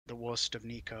the worst of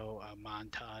Nico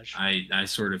montage. I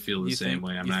sort of feel the same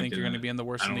way. You think you're going to be in the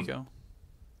worst I of don't- Nico?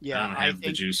 Yeah, I don't have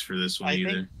the juice for this one I either.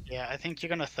 think, yeah, I think you're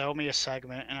gonna throw me a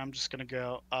segment, and I'm just gonna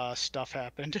go, stuff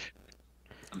happened.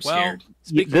 I'm Well,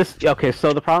 scared. Okay,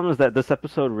 so the problem is that this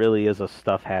episode really is a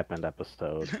stuff happened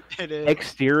episode. It is.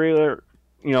 Exterior,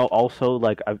 also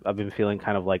like I've been feeling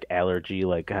kind of like allergy,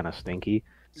 like kind of stinky.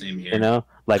 Same here. You know,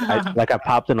 like I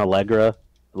popped an Allegra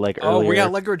like Oh, earlier. we got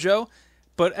Allegro Joe.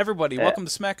 But everybody, welcome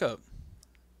to Smack Up.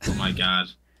 Oh my god.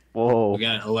 Whoa! We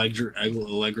got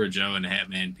Allegra Joe and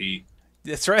Hatman Pete.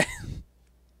 That's right.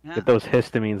 Get those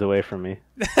histamines away from me.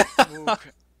 Ooh, Look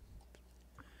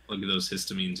at those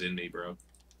histamines in me, bro.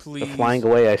 Please. They're flying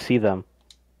away. I see them.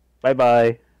 Bye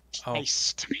bye. Oh,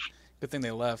 nice. good thing they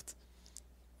left.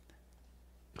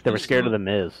 They were scared of the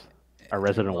Miz, our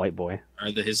resident white boy.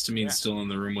 Are the histamines still in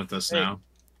the room with us Hey. now?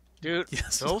 Dude,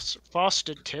 Yes. those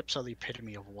frosted tips are the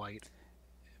epitome of white.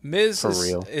 Miz For is,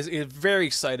 real. is very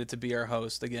excited to be our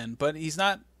host again, but he's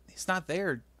not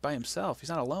there by himself. He's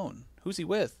not alone. Who's he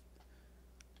with?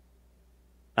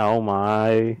 Oh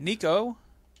my! Nico,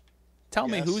 tell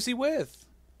me, Yes. who's he with?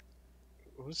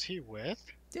 Who's he with?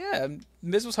 Yeah,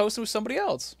 Miz was hosting with somebody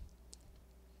else.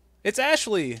 It's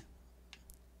Ashley.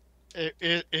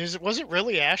 Was it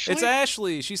really Ashley? It's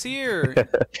Ashley. She's here.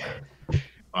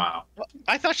 Wow.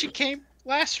 I thought she came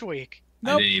last week.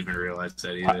 Nope. I didn't even realize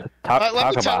that either. Talk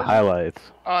Let me tell about you. highlights.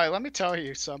 All right, let me tell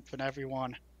you something,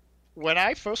 everyone. When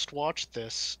I first watched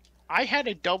this, I had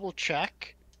to double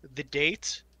check the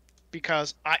date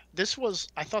because I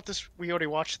thought we already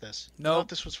watched this. I Nope. thought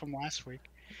this was from last week.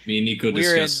 Me and Nico We're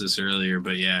discussed this earlier,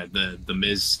 but yeah, the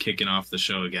Miz kicking off the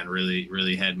show again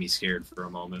really had me scared for a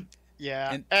moment.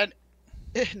 Yeah, and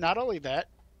not only that,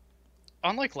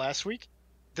 unlike last week,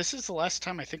 this is the last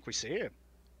time I think we see him.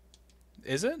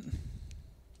 Is it?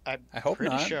 I'm I hope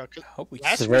pretty not. sure. 'Cause I hope we.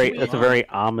 last It's a very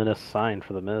ominous sign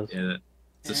for the Miz. Yeah,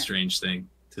 it's a Yeah. strange thing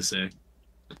to say.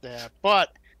 Yeah,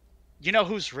 but you know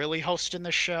who's really hosting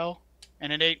this show?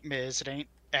 And it ain't Miz, it ain't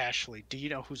Ashley. Do you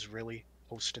know who's really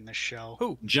hosting this show?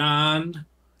 Who? John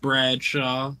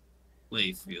Bradshaw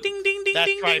Layfield. Ding ding ding That's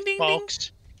ding right, ding ding.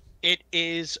 folks. It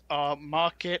is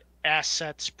market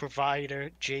assets provider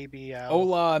JBL.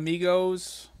 Hola,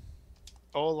 amigos.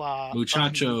 Hola.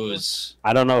 Muchachos.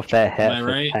 I don't know if that hat Am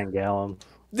I fits right? 10 gallons.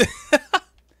 Am I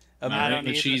I right, don't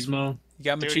either. Machismo? You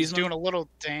got Dude, he's Machismo? doing a little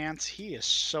dance. He is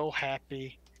so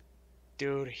happy.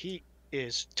 Dude, he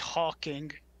is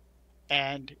talking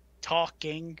and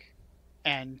talking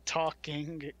and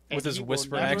talking. and With his he will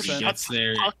whisper never accent. He shut gets the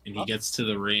there fuck and he up. gets to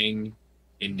the ring,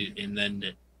 and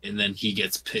then he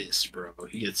gets pissed, bro.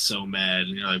 He gets so mad,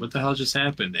 and you're like, "What the hell just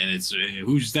happened?" And it's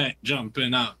who's that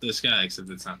jumping out this guy? Except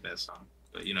it's not that song,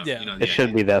 but Yeah. It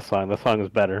should be that song. The song is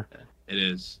better. It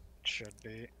is. Should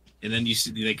be. And then you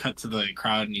see they cut to the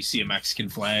crowd, and you see a Mexican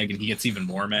flag, and he gets even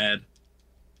more mad.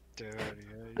 Dude,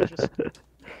 yeah, you just...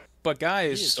 But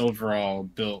guys, Just overall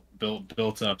built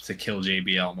up to kill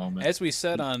JBL moment. as we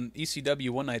said on ECW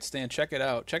One Night Stand, check it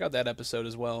out. Check out that episode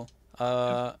as well.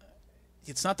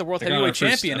 It's not the World Check out our Heavyweight first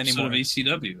Champion episode anymore.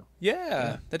 of ECW.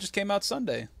 Yeah, that just came out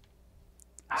Sunday.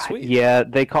 Sweet. Yeah,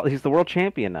 he's the world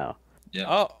champion now. Yeah,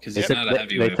 Oh, because They he's took, not a they,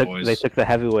 heavyweight, took, boys. they took the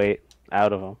heavyweight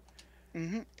out of him.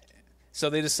 hmm so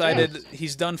they decided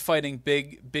he's done fighting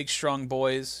big, strong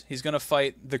boys. He's gonna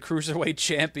fight the cruiserweight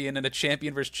champion in a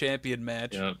champion versus champion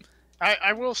match. Yep.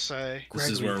 I will say, This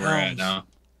is Gregory where we're at Helms. now.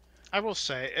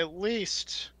 at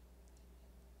least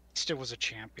it was a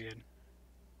champion.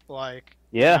 Like,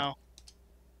 Yeah, you know,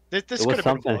 this it could was have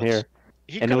something been worse. here,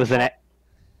 He and it could've was an.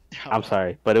 fought- I'm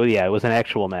sorry, but it was an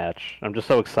actual match. I'm just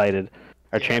so excited.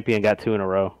 Our Yeah. champion got 2 in a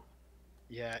row.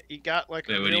 Yeah, he got like.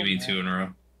 Wait, a what do you real mean man. 2 in a row?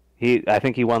 I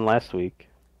think he won last week.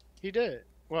 He did.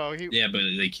 Well, he. Yeah, but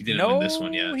like he didn't No, win this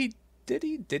one yet. Did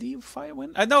he fight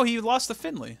win? No, he lost to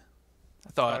Finley. I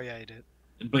thought. Oh yeah, he did.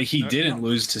 But he No, didn't no.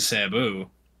 lose to Sabu.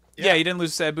 Yeah, he didn't lose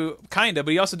to Sabu, kinda,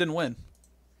 but he also didn't win.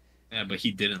 Yeah, but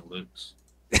he didn't lose.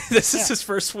 This is Yeah. his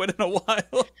first win in a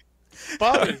while.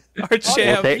 Bobby, Our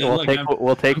champ. Yeah, look,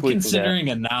 We'll take I'm weeks of that. considering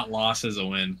a not loss as a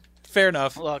win. Fair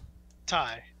enough. look,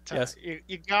 Ty. Yes.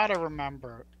 You gotta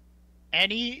remember,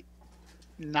 any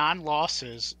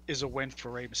non-losses is a win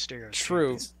for Rey Mysterio.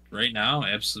 True. Right now,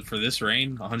 absolutely for this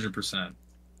reign, 100%.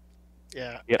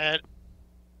 Yeah. Yep. And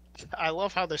I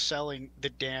love how they're selling the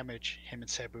damage him and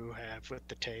Sabu have with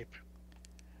the tape.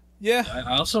 Yeah.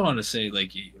 I also want to say,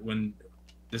 like, when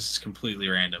this is completely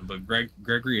random, but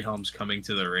Gregory Helms coming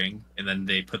to the ring, and then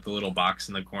they put the little box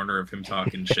in the corner of him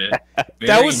talking shit. That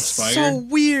Very was so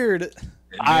weird.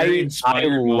 very I inspired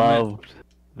moment. loved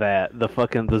that the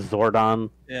Zordon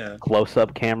Yeah.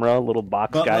 close-up camera, little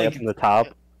box But, guy like, up in the top.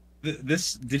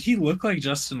 This did he look like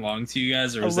Justin Long to you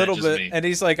guys, or A was little that just bit, me? and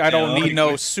he's like, "I don't need like,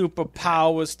 no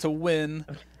superpowers to win."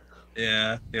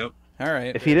 Yeah. Yep. All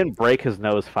right. If he didn't break his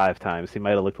nose 5 times, he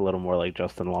might have looked a little more like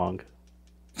Justin Long.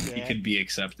 He Yeah, could be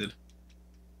accepted.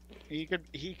 he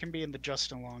can be in the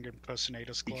Justin Long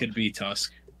impersonators He club. could be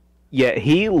Tusk. Yeah,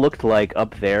 he looked like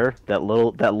up there, that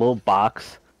little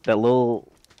box, that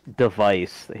little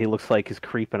device. He looks like he's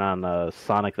creeping on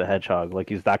Sonic the Hedgehog, like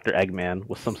he's Dr. Eggman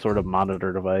with some sort of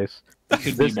monitor device.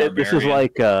 He could be This is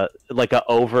Barbarian. like a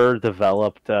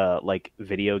overdeveloped like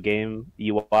video game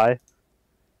UI.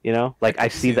 You know, like I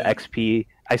see the XP,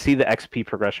 I see the XP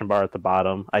progression bar at the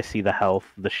bottom. I see the health,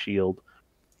 the shield,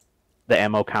 the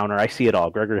ammo counter. I see it all.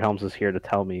 Gregory Helms is here to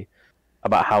tell me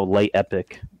about how late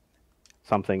epic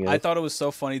something is. I thought it was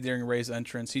so funny during Ray's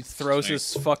entrance. He throws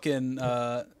his fucking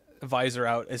visor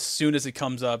out as soon as he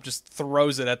comes up, just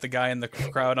throws it at the guy in the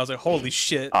crowd. And I was like, "Holy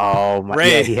shit!" Oh my!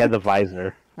 Ray. Yeah, he had the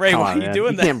visor. Ray, Come why on, are you man.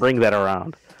 doing You that? can't bring that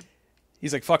around.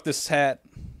 He's like, "Fuck this hat.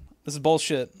 This is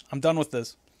bullshit. I'm done with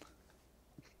this."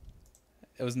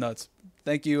 It was nuts.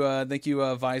 Thank you,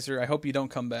 Visor. I hope you don't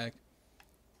come back.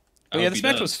 But yeah,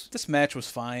 this match was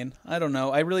fine. I don't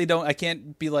know. I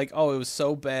can't be like, oh, it was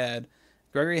so bad.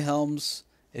 Gregory Helms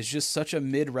is just such a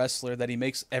mid wrestler that he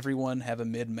makes everyone have a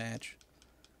mid match.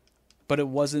 But it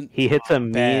wasn't. He hits a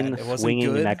bad. mean It wasn't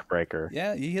swinging good. neck breaker.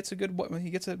 Yeah, he hits a good one.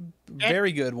 He gets a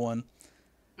very good one.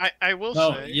 I will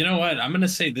No, say. you know what? I'm gonna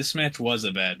say this match was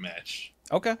a bad match.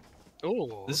 Okay.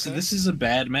 Oh, This is a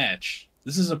bad match.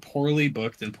 This is a poorly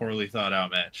booked and poorly thought out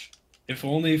match. If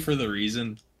only for the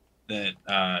reason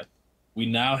that we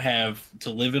now have to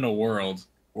live in a world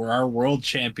where our world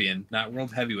champion, not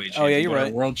world heavyweight champion, Oh, yeah, you're but right.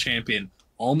 our world champion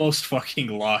almost fucking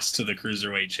lost to the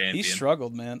cruiserweight champion. He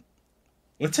struggled, man.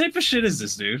 What type of shit is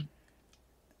this, dude?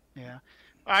 Yeah.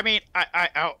 I mean,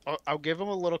 I'll give him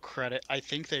a little credit. I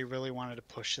think they really wanted to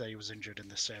push that he was injured in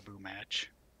the Sabu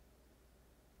match.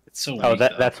 It's so Oh, weak,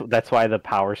 though. that's why the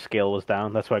power scale was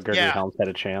down. That's why Gregory Yeah. Helms had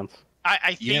a chance. I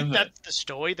think Yeah, but- that's the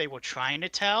story they were trying to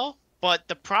tell. But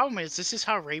the problem is, this is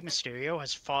how Rey Mysterio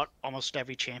has fought almost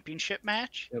every championship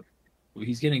match.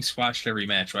 He's getting squashed every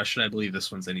match. Why should I believe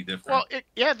this one's any different? Well,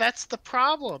 yeah, that's the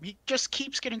problem. He just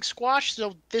keeps getting squashed,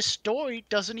 so this story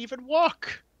doesn't even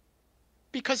work.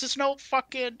 Because there's no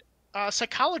fucking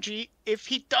psychology if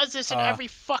he does this in every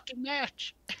fucking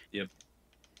match.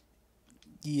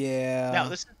 Yeah. No,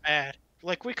 this is bad.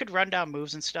 Like, we could run down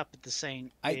moves and stuff, but this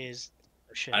thing is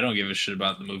shit. I don't give a shit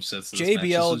about the movesets of this JBL match.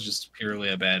 This was just purely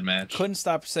a bad match. Couldn't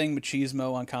stop saying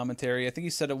machismo on commentary. I think he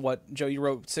said it, what, Joe, you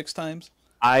wrote 6 times?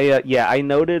 I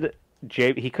noted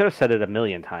he could have said it a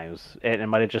million times, and it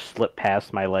might have just slipped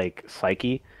past my like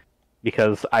psyche,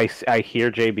 because I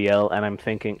hear JBL and I'm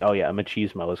thinking, oh yeah, a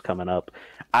machismo is coming up.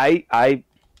 I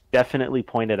definitely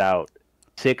pointed out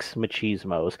 6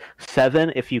 machismos,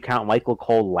 7 if you count Michael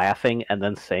Cole laughing and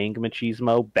then saying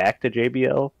machismo back to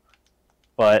JBL,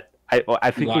 but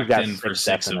I think we've got in for 6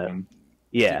 6 of definite. them.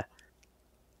 Yeah.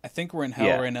 I think we're in hell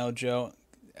Yeah. right now, Joe.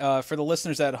 For the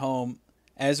listeners at home,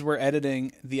 as we're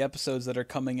editing the episodes that are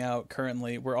coming out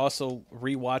currently, we're also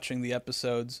rewatching the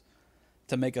episodes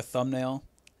to make a thumbnail,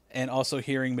 and also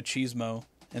hearing machismo.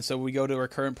 And so we go to our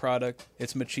current product,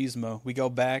 it's machismo. We go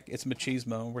back, it's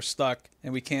machismo. We're stuck,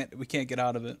 and we can't get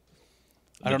out of it.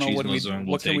 I don't know Machismo zone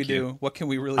will what can we take you. do? What can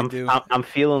we really do? I'm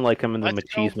feeling like I'm in the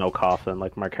Let's go. machismo coffin,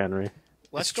 like Mark Henry.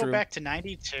 Let's It's go true. back to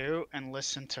 92 and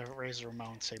listen to Razor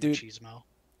Ramon say Dude. machismo.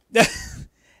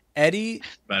 Eddie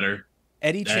Better.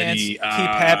 chants keep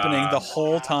ah. happening the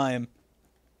whole time.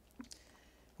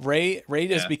 Ray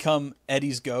has Yeah. become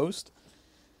Eddie's ghost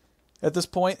at this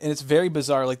point, and it's very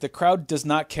bizarre. Like, the crowd does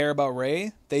not care about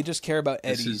Ray; they just care about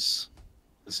Eddie. This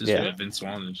is Yeah. what Vince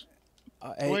wanted.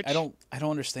 I don't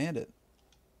understand it.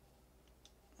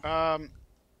 I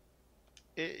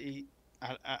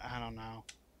don't know.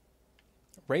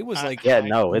 Ray was like Yeah,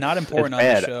 no, it's not important it's on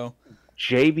bad. the show.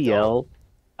 JBL,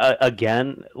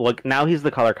 again, look, now he's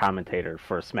the color commentator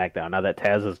for SmackDown, now that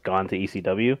Taz has gone to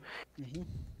ECW. Mhm.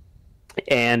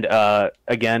 And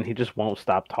again, he just won't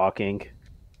stop talking.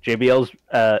 JBL's,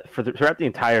 throughout the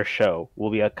entire show,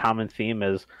 will be a common theme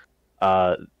is,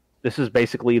 this is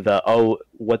basically the, oh,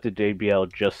 what did JBL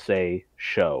just say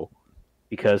show.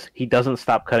 Because he doesn't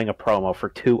stop cutting a promo for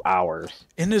 2 hours.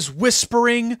 In his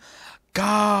whispering,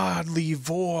 godly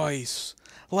voice,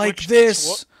 like Which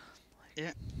this.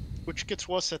 Which gets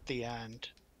worse at the end.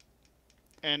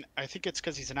 And I think it's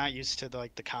because he's not used to the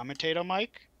commentator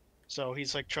mic. So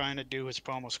he's like trying to do his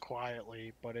promos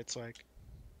quietly, but it's like,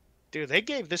 dude, they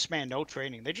gave this man no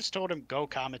training. They just told him go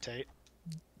commentate.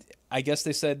 I guess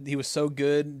they said he was so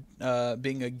good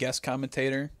being a guest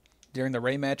commentator during the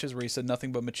Ray matches where he said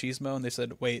nothing but machismo, and they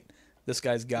said, "Wait, this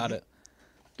guy's got it."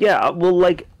 Yeah, well,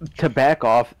 like, to back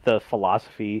off the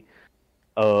philosophy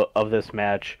of this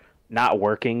match not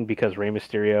working because Rey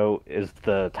Mysterio is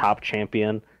the top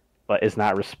champion, but is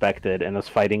not respected and is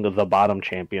fighting the bottom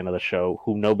champion of the show,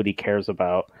 who nobody cares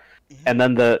about. And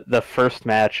then the first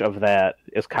match of that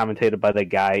is commentated by the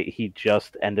guy he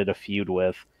just ended a feud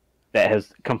with, that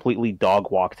has completely dog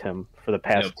walked him for the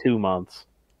past 2 months.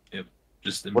 Yep.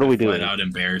 Just what are we doing? Flat out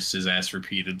embarrassed his ass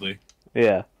repeatedly.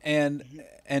 Yeah.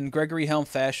 And Gregory Helm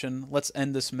fashion, let's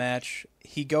end this match.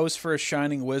 He goes for a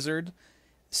Shining Wizard,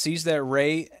 sees that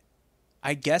Ray,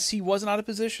 I guess he wasn't out of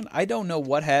position. I don't know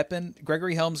what happened.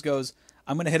 Gregory Helms goes,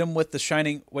 I'm going to hit him with the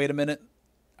Shining... Wait a minute.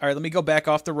 All right, let me go back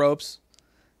off the ropes.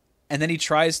 And then he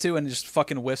tries to and just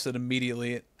fucking whiffs it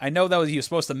immediately. I know he was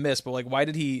supposed to miss, but like, why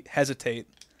did he hesitate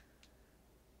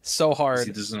so hard?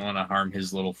 He doesn't want to harm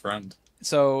his little friend.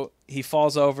 So he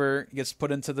falls over, gets put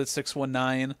into the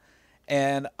 619,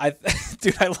 and I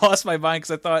lost my mind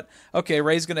because I thought, okay,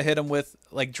 Ray's gonna hit him with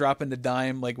like dropping the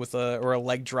dime, like with a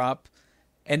leg drop,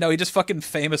 and no, he just fucking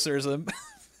famousers him,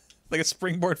 like a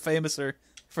springboard famouser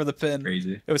for the pin.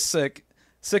 Crazy. It was sick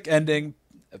ending,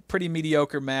 a pretty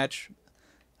mediocre match.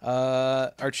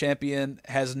 Our champion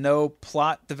has no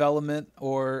plot development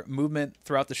or movement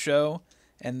throughout the show,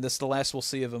 and this is the last we'll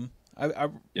see of him.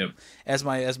 Yep. As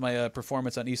my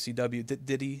performance on ECW,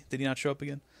 did he not show up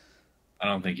again? I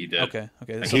don't think he did. Okay.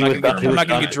 So I'm not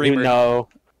gonna get Dreamer. No,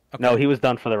 Okay. no, he was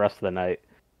done for the rest of the night.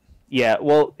 Yeah,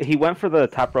 well, he went for the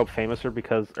top rope famouser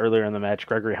because earlier in the match,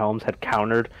 Gregory Helms had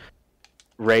countered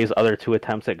Ray's other 2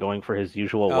 attempts at going for his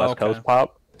usual West Coast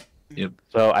pop. Yep.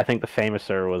 So I think the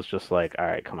famouser was just like, all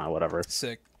right, come on, whatever.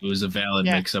 Sick. It was a valid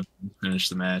mix-up to finish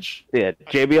the match. Yeah,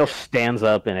 JBL stands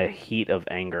up in a heat of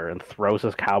anger and throws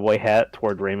his cowboy hat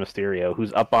toward Rey Mysterio,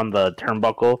 who's up on the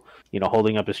turnbuckle,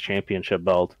 holding up his championship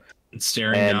belt. And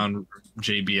staring down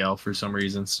JBL for some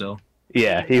reason still.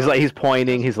 Yeah, he's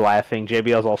pointing, he's laughing.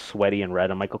 JBL's all sweaty and red,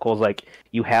 and Michael Cole's like,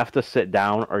 "You have to sit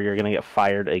down, or you're gonna get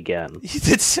fired again." He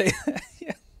did say that.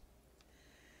 Yeah.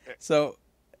 So,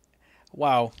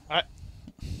 wow.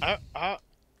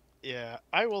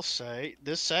 I will say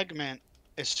this segment,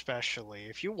 especially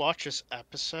if you watch this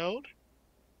episode,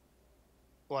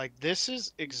 like this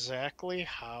is exactly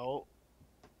how,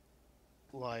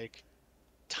 like,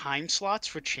 time slots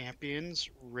for champions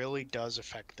really does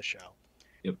affect the show.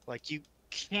 Yep. Like, you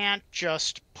can't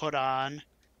just put on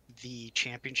the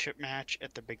championship match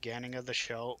at the beginning of the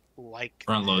show like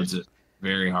front loads it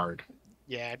very hard.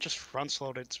 Yeah, just front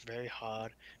loaded. It's very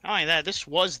hard. Not only that, this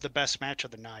was the best match of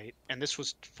the night, and this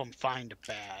was from fine to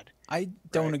bad. I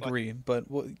don't agree, but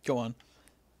go on.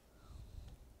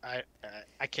 I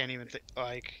can't even think.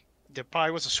 Like, there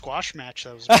probably was a squash match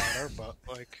that was better, but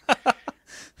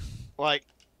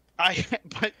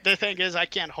but the thing is, I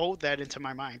can't hold that into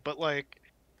my mind. But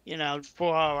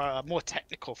for our more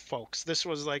technical folks, this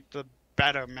was like the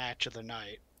better match of the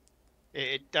night.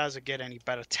 It doesn't get any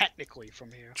better technically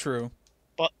from here. True.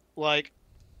 But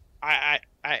I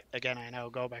again, I know,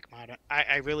 go back modern.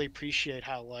 I really appreciate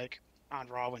how on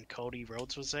Raw when Cody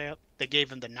Rhodes was there, they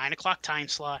gave him the 9 o'clock time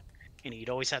slot, and he'd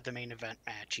always have the main event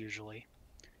match usually.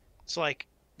 So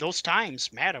those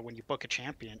times matter when you book a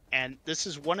champion, and this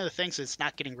is one of the things that's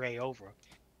not getting Ray over.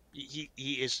 He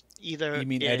is either. You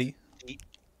mean Eddie?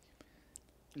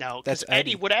 No, that's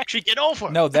Eddie would actually get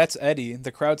over. No, that's Eddie.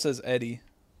 The crowd says Eddie.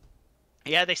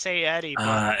 Yeah, they say Eddie.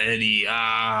 But... Eddie.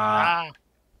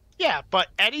 Yeah, but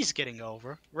Eddie's getting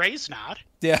over. Ray's not.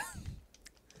 Yeah.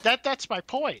 That's my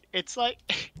point. It's like,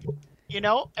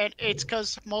 and it's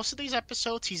because most of these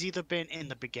episodes he's either been in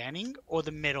the beginning or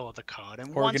the middle of the card,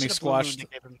 and or once getting squashed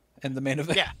in the main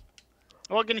event. Yeah,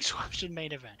 or getting squashed in the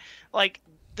main event.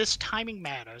 This timing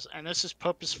matters, and this is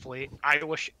purposefully. I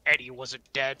wish Eddie wasn't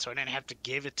dead, so I didn't have to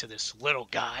give it to this little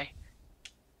guy.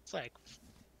 It's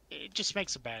it just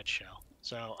makes a bad show.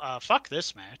 So, fuck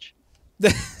this match.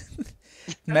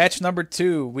 Match number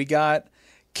 2, we got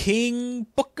King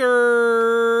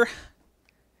Booker,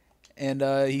 and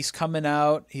he's coming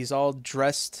out. He's all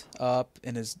dressed up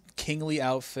in his kingly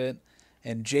outfit,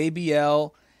 and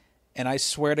JBL, and I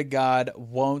swear to God,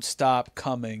 won't stop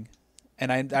coming.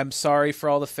 And I'm sorry for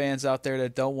all the fans out there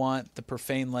that don't want the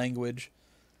profane language.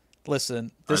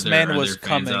 Listen, this man was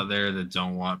coming. Fans out there that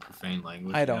don't want profane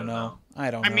language. I don't know.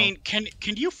 I mean, can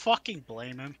you fucking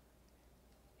blame him?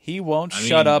 He won't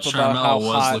shut up about how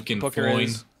hot Booker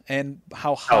is and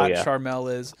how hot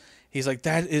Charmel is. He's like,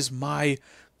 that is my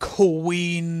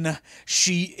queen.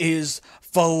 She is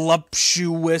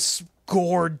voluptuous,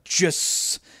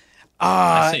 gorgeous.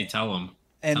 I say tell him.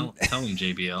 And tell him,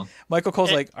 JBL. Michael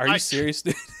Cole's like, are you serious,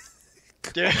 dude?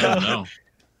 Dude, I don't know.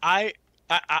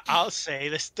 I'll say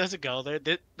this doesn't go there.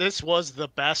 This was the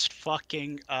best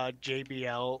fucking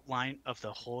JBL line of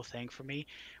the whole thing for me.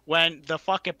 When the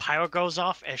fucking pyro goes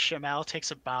off as Shamel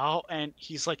takes a bow, and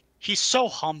he's like, he's so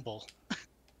humble.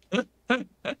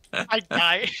 I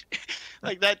died.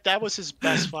 Like that was his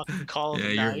best fucking call of Yeah,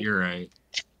 the night. you're right.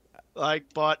 Like,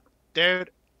 but dude,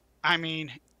 I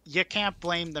mean, you can't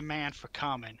blame the man for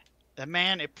coming. The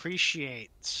man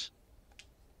appreciates,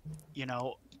 you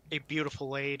know, a beautiful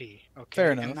lady. Okay,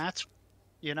 Fair enough. and that's,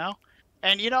 you know,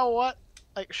 and you know what,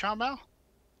 like Charmel,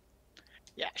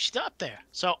 yeah, she's up there.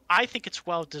 So I think it's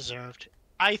well deserved.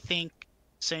 I think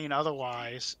saying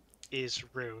otherwise is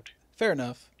rude, Fair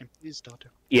enough. and please don't do.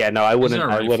 Yeah, no, I She's wouldn't. our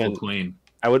I rightful wouldn't. queen.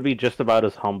 I would be just about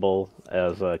as humble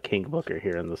as King Booker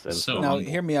here in this instance. So Now,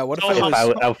 humble. hear me out. What if So I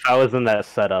If was? I was in that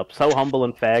setup, so humble.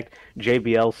 In fact,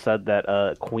 JBL said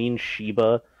that Queen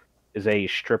Sheba is a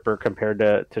stripper compared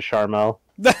to Charmel.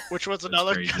 Which was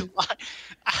another crazy. good line.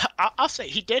 I'll say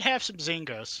he did have some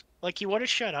zingers. Like he would have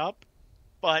shut up,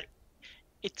 but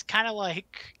it's kind of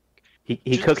like, He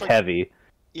Just cooked like- heavy.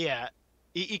 yeah,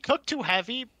 he cooked too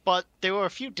heavy, but there were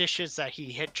a few dishes that he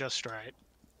hit just right.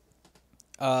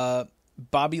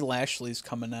 Bobby Lashley's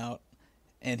coming out,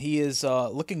 and he is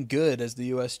looking good as the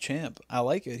U.S. champ. I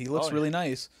like it. He looks Oh, yeah. really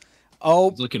nice.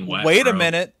 Oh, He's looking wet, wait a bro.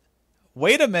 minute.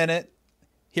 Wait a minute.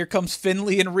 Here comes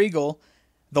Finley and Regal.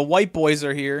 The white boys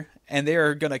are here, and they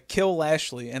are going to kill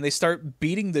Lashley. And they start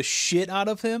beating the shit out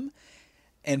of him.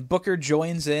 And Booker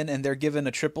joins in, and they're given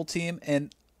a triple team.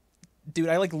 And, dude,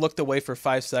 I, like, looked away for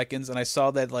 5 seconds, and I saw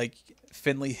that, like,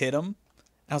 Finley hit him.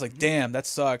 I was like, damn, that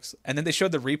sucks. And then they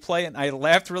showed the replay, and I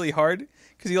laughed really hard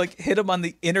because he, like, hit him on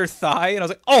the inner thigh. And I was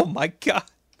like, oh, my God.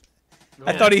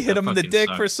 I Yeah, thought he hit that him in the fucking dick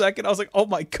for a sucks. second. I was like, oh,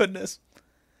 my goodness.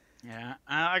 Yeah,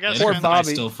 I guess. That Poor Finley- Bobby.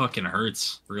 still fucking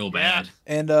hurts real Yeah. bad.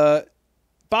 And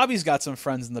Bobby's got some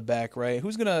friends in the back, right?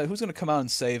 Who's gonna come out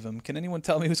and save him? Can anyone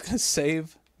tell me who's gonna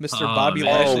save Mr. Oh, Bobby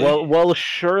man. Lashley? Well,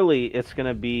 surely it's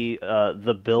gonna be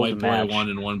the build White boy match 1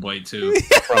 and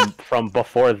 1.2. from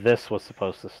before this was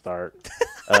supposed to start.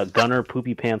 Gunner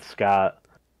Poopy Pants Scott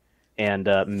and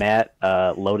Matt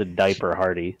Loaded Diaper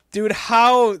Hardy. Dude,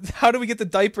 how do we get the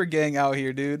diaper gang out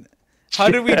here, dude? How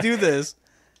did we do this?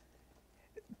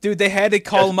 Dude, they had to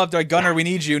call him up. They're like, Gunner, we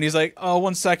need you. And he's like, oh,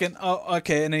 1 second. Oh,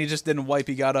 okay. And then he just didn't wipe.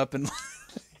 He got up and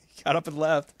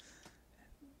left.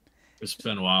 Chris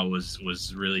Benoit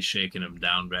was really shaking him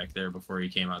down back there before he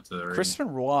came out to the ring. Chris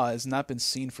Roy has not been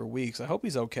seen for weeks. I hope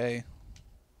he's okay.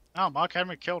 Oh, Mark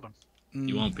Henry killed him.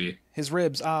 He won't be. His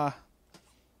ribs,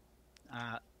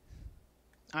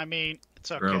 I mean,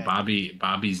 it's okay. Bro,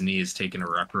 Bobby's knee is taking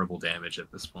irreparable damage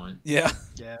at this point. yeah.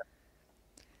 Yeah.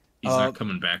 He's not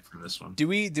coming back from this one. Do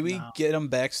we No. get him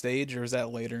backstage or is that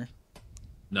later?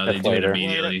 No, they That's do it later.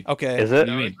 immediately. Okay. Is What it?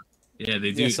 do you mean? Yeah,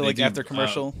 they do. Yeah, so they like do, after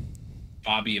commercial.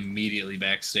 Bobby immediately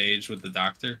backstage with the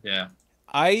doctor. Yeah.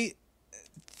 I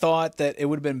thought that it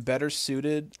would have been better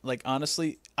suited. Like,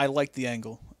 honestly, I like the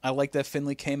angle. I like that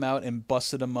Finley came out and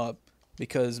busted him up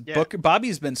because Yeah.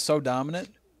 Bobby's been so dominant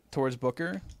towards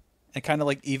Booker and kind of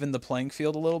like even the playing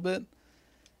field a little bit.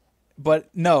 But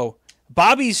no,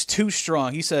 Bobby's too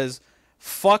strong. He says,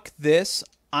 fuck this.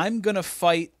 I'm going to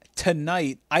fight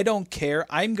tonight. I don't care.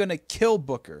 I'm going to kill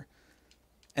Booker.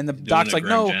 And the Doing doc's a like,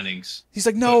 Greg no. Jennings. He's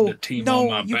like, Putting no, the team on no,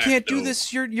 my you back, can't do though."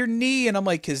 this. Your knee. And I'm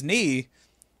like, his knee?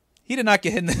 He did not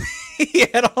get hit in the knee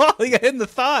at all. He got hit in the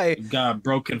thigh. You got a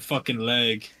broken fucking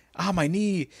leg. Ah, my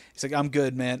knee. He's like, I'm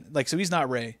good, man. Like, so he's not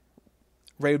Ray.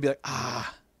 Ray would be like,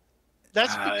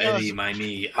 That's Ah, because Eddie, my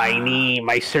knee. My Ah. knee,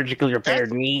 my surgically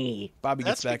repaired knee. Bobby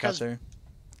gets That's back out because- there.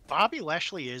 Bobby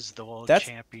Lashley is the world That's-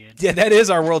 champion. Yeah, that is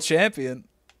our world champion.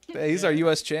 Yeah, he's our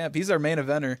U.S. champ. He's our main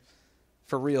eventer.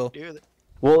 For real. Dude,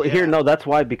 Well, Yeah. here, no, that's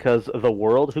why, because the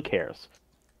world, who cares?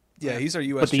 Yeah, he's our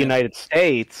U.S. But the champ. United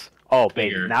States, oh, baby,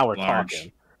 Bigger, now we're large.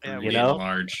 talking. yeah, You Getting know?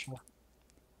 large.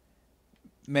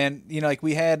 Man, you know, like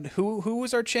we had, who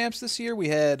was our champs this year? We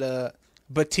had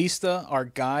Batista, our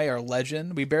guy, our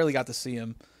legend. We barely got to see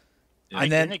him. I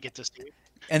and then- didn't get to see it.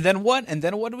 And then what? And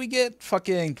then what do we get?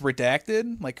 Fucking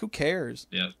redacted? Like, who cares?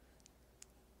 Yeah.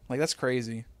 Like, that's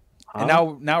crazy. Huh?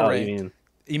 And now Oh, Ray.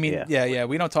 You mean Yeah. yeah.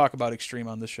 We don't talk about extreme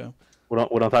on this show. we don't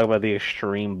talk about the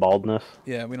extreme baldness.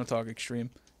 Yeah, we don't talk extreme.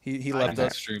 He I left know.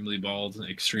 us. Extremely bald,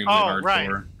 extremely Oh, right,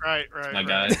 hardcore. right. My right.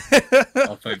 guy.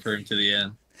 I'll fight for him to the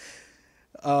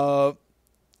end.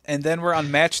 And then we're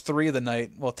on match 3 of the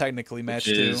night. Well, technically match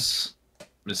Which 2. is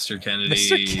Mr. Kennedy.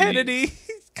 Mr. Kennedy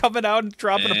coming out and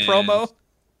dropping a And promo.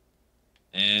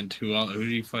 And who else? Who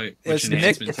did he fight? It's Which Nick-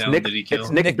 enhancement It's talent Nick, did he kill?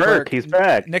 it's Nick, Nick Burke. Burke. He's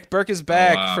back. Nick Burke is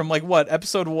back wow. from like what,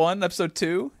 episode 1, episode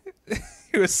 2?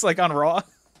 He was like on Raw.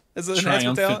 as an enhancement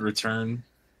Triumphant talent. return.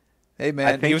 Hey I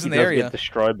man, think he was in the does area. get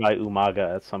destroyed by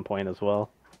Umaga at some point as well.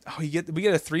 Oh, we get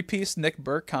a 3-piece Nick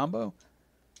Burke combo.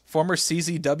 Former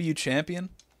CZW champion.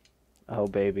 Oh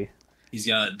baby. He's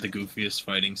got the goofiest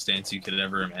fighting stance you could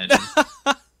ever imagine.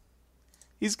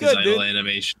 He's His good, idle dude.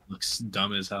 animation looks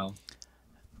dumb as hell.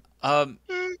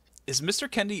 Is Mr.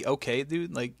 Kennedy okay,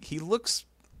 dude? Like, he looks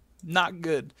not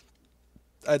good,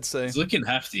 I'd say. He's looking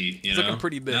hefty, He's looking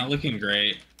pretty big. Not looking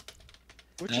great.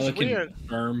 Which Not is looking weird,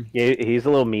 firm. Yeah, he's a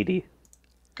little meaty.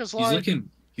 because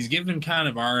He's giving kind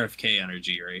of RFK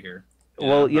energy right here.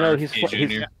 Well, you know, RFK Jr.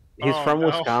 he's Oh, from no.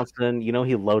 Wisconsin. You know,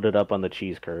 he loaded up on the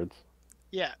cheese curds.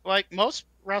 yeah, like most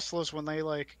wrestlers when they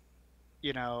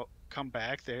come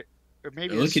back, or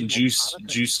maybe They're it's looking more product.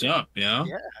 juiced up, Yeah,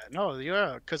 no,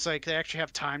 yeah, because like they actually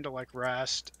have time to like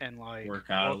rest and like Work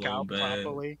out a little bit.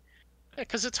 properly. Yeah,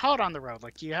 because it's hard on the road.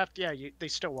 Like you have to, they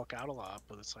still work out a lot,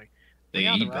 but it's like They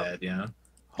on the eat road. bad,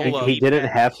 Hold up. He didn't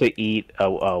have to eat a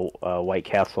White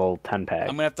Castle 10-pack.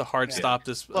 I'm gonna have to hard stop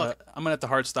this. Look. I'm gonna have to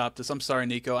hard stop this. I'm sorry,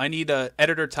 Nico. I need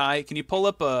editor Ty. Can you pull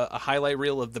up a highlight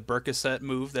reel of the Burkasset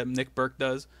move that Nick Burke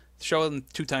does? Show him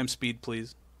 2x speed,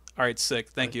 please. All right, sick.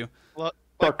 Thank you. Look,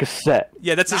 Percocet.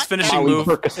 Yeah, that's his Not finishing Molly move.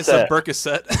 Percocet. It's a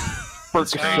Burkasset.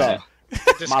 Percocet.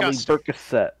 Molly disgusting.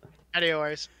 Percocet.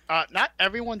 Anyways, not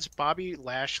everyone's Bobby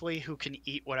Lashley who can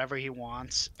eat whatever he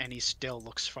wants and he still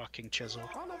looks fucking chiseled.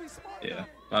 yeah.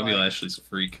 Bobby Like- Lashley's a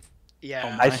freak.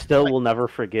 Yeah, I still will never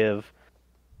forgive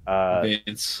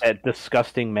Vince. that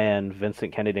disgusting man,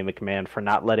 Vincent Kennedy McMahon, for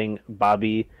not letting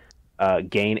Bobby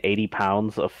gain 80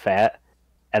 pounds of fat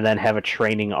and then have a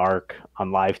training arc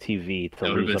on live TV to That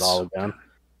would've lose been it all so- again.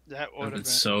 that would have been.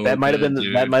 It's so That might have good, been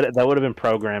dude. that would have been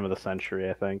program of the century,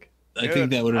 I think. I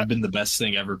think that would have been the best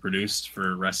thing ever produced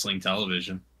for wrestling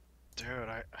television. Dude,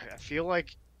 I feel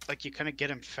like you couldn't get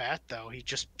him fat though. He'd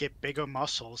just get bigger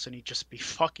muscles and he'd just be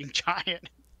fucking giant.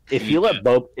 If you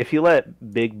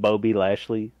let Big Bobby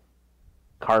Lashley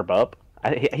carb up,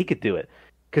 he could do it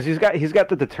because he's got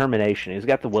the determination. He's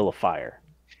got the will of fire.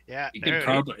 Yeah, He could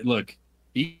look.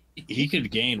 He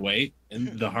could gain weight,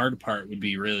 and the hard part would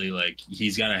be really like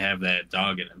he's got to have that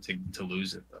dog in him to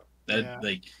lose it though. That Yeah.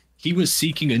 like he was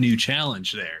seeking a new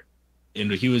challenge there,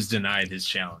 and he was denied his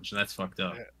challenge, and that's fucked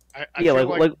up. I Yeah, feel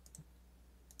like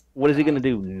what is he gonna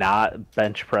do? Not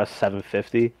bench press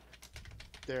 750?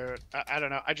 dude, I don't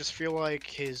know. I just feel like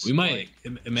his. We might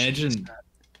like, imagine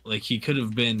like he could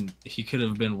have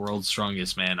been world's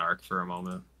strongest man arc for a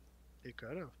moment. He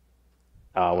could have.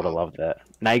 Oh, I would have loved that.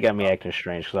 Now you got me acting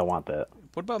strange because I want that.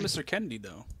 What about Mr. Kennedy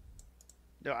though?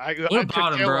 No, I What could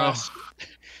about him, care bro? less.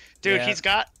 Dude, Yeah. he's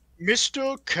got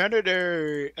Mr.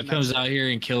 Kennedy. He And comes that's- out here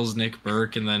and kills Nick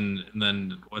Burke, and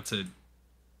then what's it?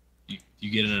 You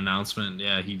get an announcement.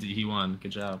 Yeah, he won.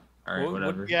 Good job. All right, What-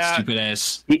 whatever. yeah. Stupid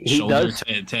ass He shoulder does-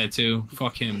 tattoo.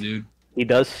 Fuck him, dude. He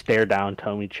does stare down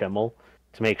Tony Chimmel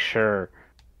to make sure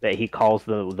that he calls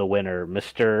the winner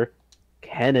Mr.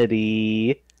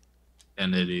 Kennedy.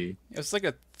 Kennedy. It's like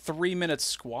a 3-minute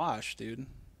squash, dude.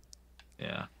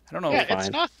 Yeah. I don't know. yeah, fine. it's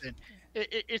nothing.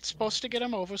 It's supposed to get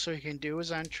him over so he can do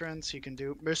his entrance. He can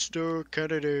do Mr.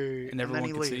 Kennedy, and then everyone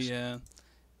he can leaves. see. Yeah.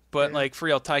 But Yeah. like for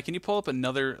real, Ty, can you pull up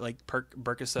another like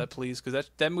Percocet, please? Because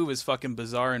that move is fucking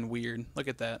bizarre and weird. Look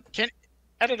at that.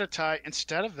 Editor Ty,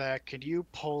 instead of that, could you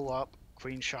pull up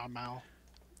Queen Charmel?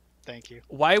 Thank you.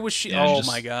 Why was she? Yeah, oh just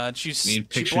my god, We need she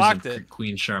pictures blocked of it.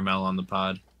 Queen Charmel on the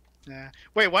pod. Yeah.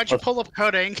 Wait, why'd you pull up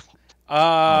Kurt Angle?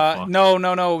 fuck. No,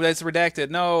 that's redacted.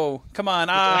 No, come on,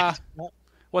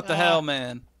 what the Ah. hell,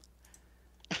 man?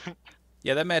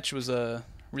 Yeah, that match was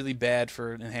really bad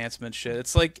for enhancement shit.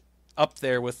 It's like up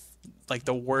there with like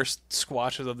the worst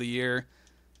squashes of the year.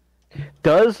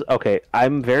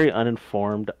 I'm very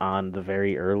uninformed on the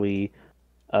very early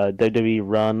WWE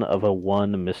run of a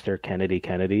one Mr.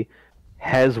 Kennedy.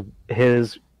 Has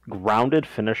his grounded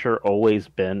finisher always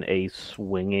been a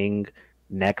swinging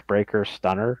neck breaker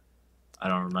stunner? I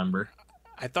don't remember.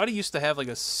 I thought he used to have like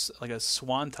a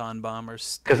swanton bomb or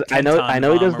Because I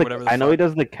know he does he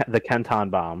does the Kenton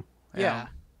bomb, Yeah.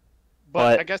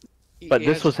 But- I guess. but he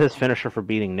this has- was his finisher for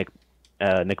beating Nick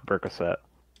Percocet.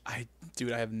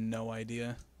 Dude, I have no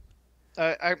idea.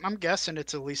 I'm guessing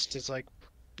it's at least his like,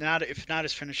 if not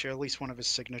his finisher, at least one of his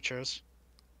signatures.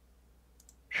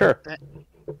 Sure, That-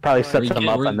 probably Right. sets him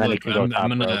up, and then he Look, can go top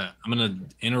I'm rope. gonna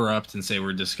interrupt and say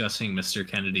we're discussing Mr.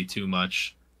 Kennedy too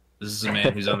much. This is a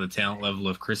man who's on the talent level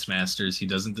of Chris Masters. He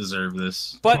doesn't deserve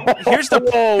this. But here's the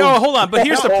Whoa. no, hold on. But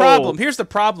here's the Whoa. problem. Here's the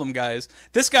problem, guys.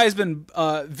 This guy's been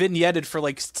vignetted for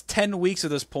like 10 weeks at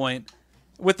this point,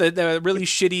 with the really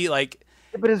shitty like.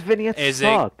 But his vignettes Is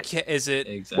suck. it? Is it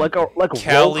Exactly. Like roll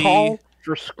Kelly call.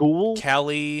 after school.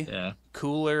 Kelly, Yeah.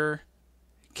 Cooler,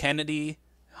 Kennedy,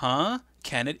 huh?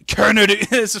 Kennedy.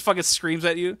 This just fucking screams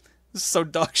at you. This is so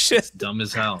dog shit. Dumb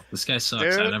as hell. This guy sucks.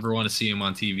 I Dude. never want to see him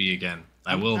on TV again.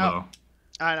 I will No.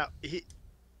 though. I know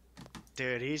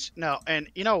he's no, and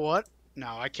you know what?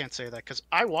 No, I can't say that because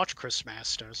I watch Chris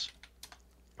Masters.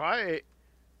 Probably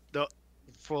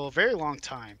for a very long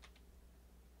time.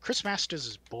 Chris Masters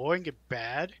is boring and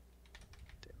bad.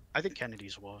 I think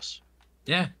Kennedy's worse.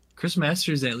 Yeah. Chris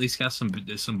Masters at least got some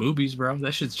boobies, bro.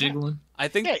 That shit's jiggling. I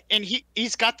think Yeah, and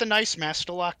he's got the nice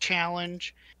Master Lock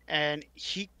challenge, and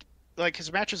his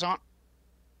matches aren't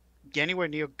anywhere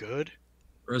near good.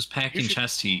 Bro's packing You should-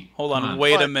 chest heat. Hold Come on,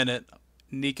 wait a But- minute.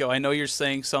 Nico, I know you're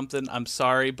saying something. I'm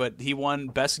sorry, but he won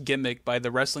Best Gimmick by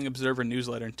the Wrestling Observer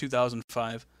newsletter in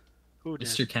 2005. Who did?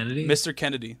 Mr. Kennedy? Mr.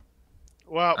 Kennedy.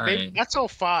 Well, All maybe right. that's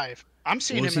 05. I'm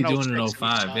seeing What was him he in doing in 06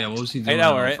 05? Yeah, what was he I doing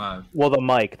know, in right? 05? Well, the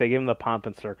mic. They gave him the pomp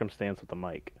and circumstance with the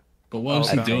mic. But what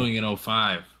was he Okay. doing in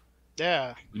 05?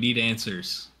 Yeah, We need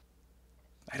answers.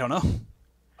 I don't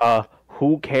know.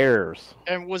 Who cares?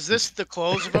 and was this the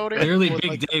close voting? Clearly Or,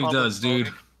 Big like, the Dave public does, dude.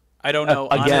 voting? I don't know.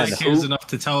 Again, He Honest- cares who- enough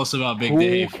to tell us about Big Who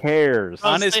Dave. cares?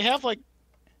 Because Honest-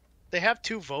 they have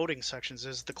two voting sections.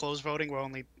 There's the closed voting where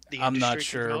only the I'm not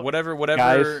industry sure. can vote. Whatever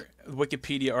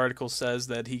Wikipedia article says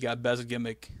that he got Best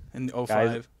Gimmick in 05.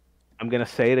 Guys, I'm gonna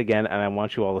say it again, and I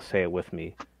want you all to say it with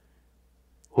me.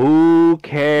 Who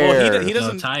cares? Well, he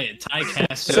doesn't- Ty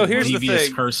cast So a here's the devious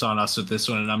thing. curse on us with this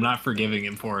one, and I'm not forgiving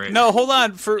him for it. No, hold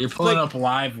on. You're pulling up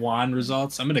live wand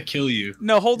results. I'm gonna kill you.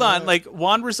 No, hold on. Yeah. Like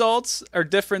wand results are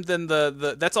different than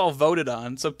the that's all voted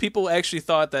on. So people actually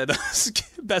thought that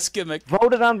Best Gimmick.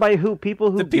 Voted on by who?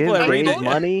 People who The people give that Dave rated it.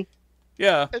 money,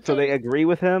 Yeah. It's so they agree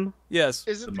with him. Yes.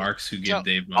 is The it, marks who give So-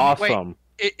 Dave money. Awesome.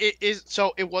 it is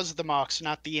so it was the marks,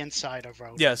 not the insider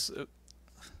vote. Yes.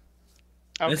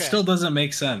 Okay. That still doesn't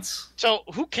make sense. So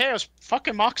who cares?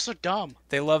 Fucking marks are dumb.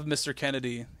 They love Mr.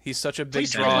 Kennedy. He's such a big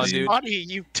Please draw, give Kennedy. us dude. money,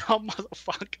 you dumb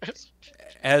motherfuckers.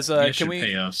 As You can should we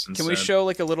pay us can we instead. show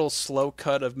like a little slow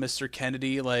cut of Mr.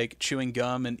 Kennedy like chewing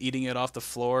gum and eating it off the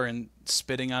floor and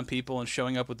spitting on people and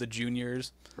showing up with the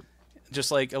juniors? Just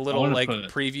like a little wanna like put-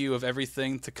 preview of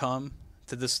everything to come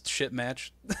to this shit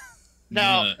match. No,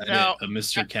 I'm no. gonna edit a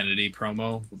Mr. Kennedy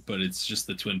promo, but it's just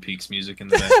the Twin Peaks music in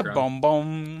the background. Boom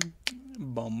boom.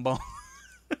 Boom boom.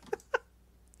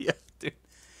 Yeah, dude.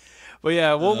 But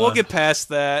yeah, we'll get past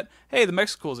that. Hey, the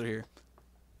Mexicools are here.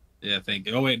 Yeah, thank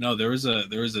you. Oh wait, no, there was a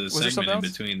there segment in something else?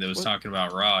 between that was What? talking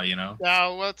about Raw. You know,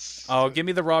 Now let's. Oh, give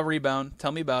me the raw rebound.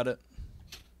 Tell me about it.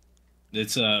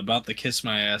 it's about the Kiss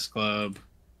My Ass Club.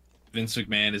 Vince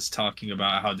McMahon is talking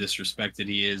about how disrespected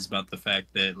he is about the fact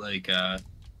that like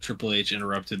Triple H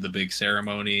interrupted the big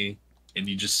ceremony, and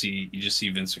you just see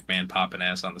Vince McMahon popping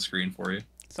ass on the screen for you.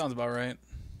 Sounds about right.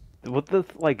 With the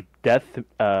like Death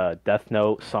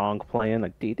Note song playing,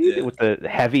 like Yeah. with the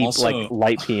heavy Also- like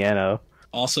light piano.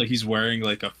 Also, he's wearing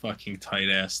like a fucking tight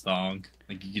ass thong.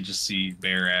 Like you could just see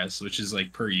bare ass, which is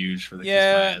like per usual for the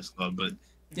Yeah. Kiss My Ass Club. But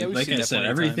Yeah, we've like seen I that said, plenty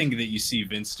of everything times. that you see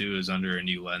Vince do is under a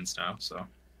new lens now. So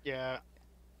Yeah.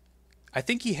 I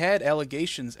think he had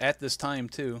allegations at this time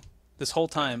too. This whole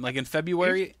time, like in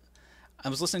February, I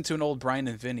was listening to an old Brian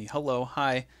and Vinny. Hello,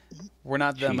 hi. We're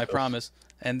not them, I Jesus. promise.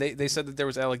 And they said that there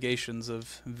was allegations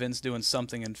of Vince doing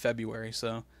something in February.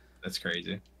 So that's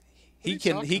crazy. he What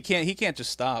are you he can't just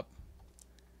stop.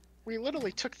 We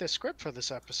literally took the script for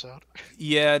this episode.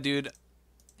 Yeah, dude.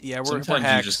 Yeah, we're Sometimes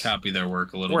hacks. you just copy their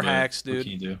work a little We're bit. hacks, What dude.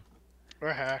 can you do?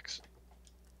 We're hacks.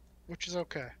 Which is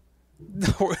okay.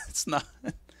 No, it's not.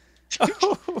 What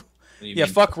do you Yeah,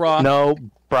 mean? fuck Raw. No,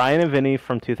 Brian and Vinny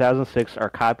from 2006 are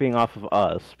copying off of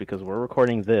us because we're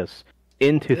recording this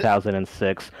in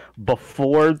 2006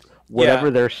 before whatever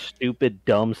Yeah. their stupid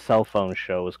dumb cell phone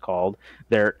show is called.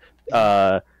 Their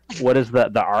what is the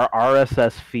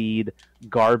RSS feed,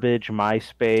 garbage,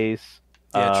 MySpace,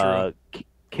 Yeah,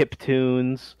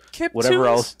 Kiptoons, Kip whatever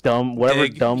Tunes? else whatever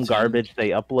Dig. dumb garbage they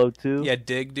upload to. Yeah,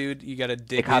 dig, dude. You gotta dig.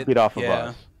 they copied it. off of Yeah.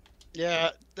 us. Yeah,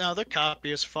 no, the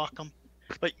copy is fuck them.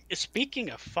 But speaking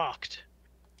of fucked,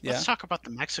 Yeah. let's talk about the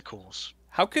Mexicools.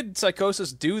 How could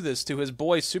Psychosis do this to his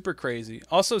boy Super Crazy?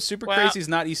 Also, Super Well- Crazy's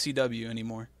not ECW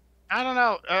anymore. I don't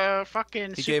know.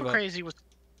 Fucking He gave Super up. Crazy was.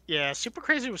 Yeah, Super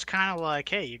Crazy was kind of like,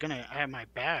 hey, you're gonna have my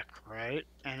back, right?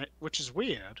 Which is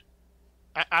weird.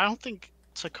 I don't think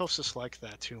Psychosis liked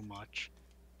that too much.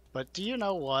 But do you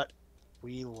know what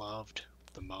we loved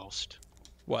the most?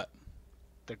 What?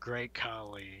 The Great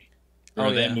Khali. Bro,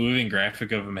 Oh, that yeah. moving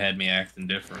graphic of him had me acting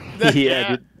different. yeah,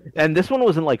 Yeah. dude. And this one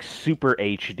wasn't like super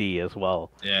HD as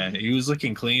well. Yeah, he was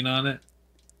looking clean on it.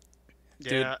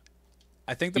 Dude, Yeah,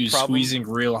 I think He the was problem. squeezing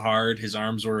real hard. His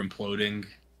arms were imploding.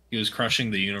 He was crushing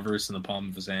the universe in the palm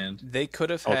of his hand. They could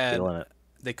have I was had. feeling it.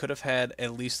 They could have had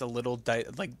at least a little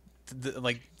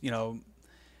like you know.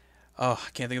 Oh, I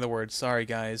can't think of the word. Sorry,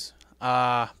 guys.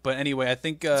 But anyway, I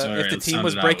think Sorry, if the let's team sound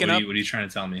was it out. breaking up, What are you trying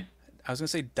to tell me? I was gonna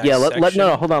say Yeah, dissection.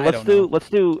 no, hold on. I don't know. Let's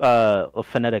do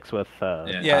phonetics with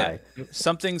Yeah, I.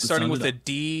 something starting sound with it a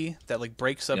D that like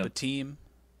breaks up Yep. a team.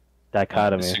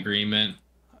 Dichotomy. Disagreement.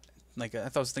 Like I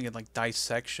thought I was thinking like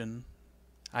dissection.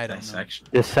 I don't know. Dissection.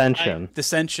 Dissension.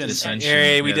 Dissension. Dissension.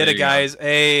 Hey, we Yeah, did there it, you go. guys.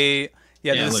 Hey, yeah,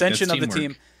 Yeah, the look, dissension that's of the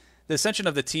teamwork. team. The dissension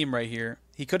of the team right here.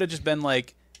 He could have just been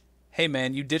like, "Hey,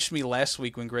 man, you ditched me last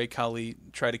week when Great Khali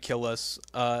tried to kill us."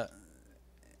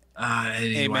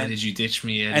 Eddie, why man. did you ditch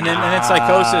me, Eddie?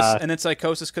 And then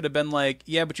psychosis could have been like,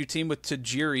 "Yeah, but you teamed with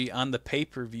Tajiri on the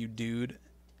pay-per-view, dude.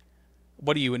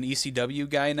 What are you, an ECW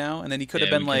guy now?" And then he could have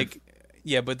Yeah, been we like,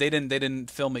 "Yeah, but they didn't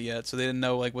film it yet, so they didn't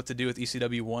know like what to do with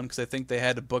ECW 1 because I think they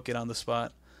had to book it on the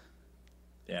spot."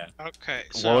 Yeah. Okay,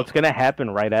 so Well, it's gonna happen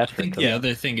right I after. think because the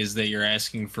other thing is that you're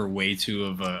asking for way too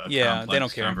of a Yeah, complex they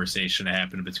don't care. conversation to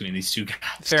happen between these two guys.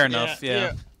 Fair enough.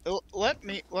 Yeah. Let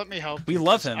me help. We you,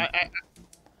 love 'cause him.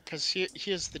 Because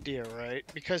here's the deal, right?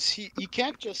 Because you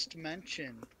can't just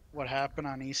mention what happened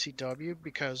on ECW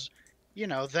because,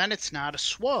 then it's not a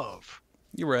swerve,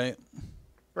 You're right.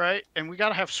 right? And we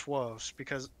gotta have swerves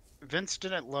because Vince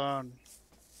didn't learn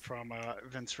from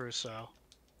Vince Russo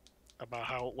about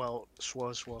how well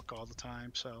swerves work all the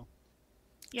time. So,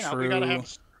 we gotta True.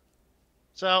 have.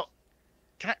 So,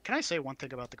 can I say one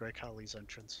thing about the Great Khali's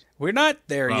entrance? We're not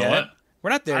there About yet. what? We're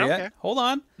not I there don't yet. care. Hold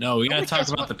on. No, we gotta Nobody talk cares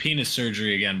about about- the penis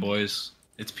surgery again, boys.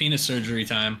 It's penis surgery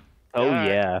time. Oh Alright.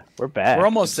 yeah, we're back. We're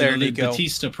almost It's there, another Nico.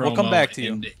 Batista promo, We'll come back to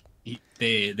you. and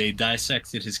they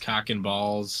dissected his cock and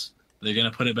balls. They're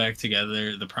gonna put it back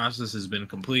together. The process has been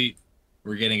complete.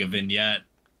 We're getting a vignette.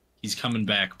 He's coming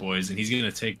back, boys, and he's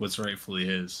gonna take what's rightfully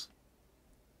his.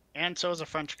 And so is a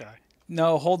French guy.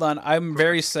 No, hold on. I'm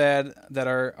very sad that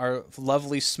our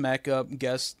lovely smack up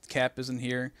guest Cap isn't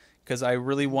here because I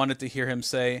really wanted to hear him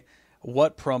say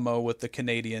what promo with the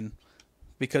Canadian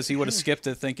because he would have skipped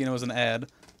it thinking it was an ad.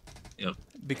 Yep.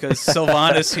 Because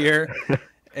Sylvan is here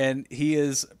and he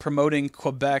is promoting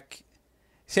Quebec.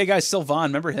 Hey guys, Sylvan,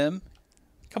 remember him?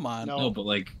 Come on. No. No, but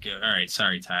all right,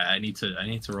 sorry, Ty. I need to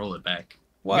roll it back.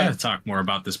 What? We gotta talk more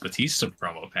about this Batista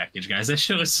promo package, guys. That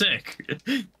shit was sick.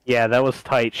 Yeah, that was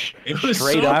tight. It was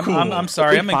Straight so up. cool. I'm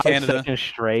sorry, I'm in 5 Canada. seconds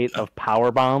straight of power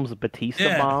bombs, Batista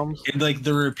Yeah. bombs. And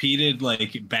the repeated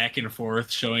back and forth,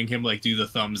 showing him do the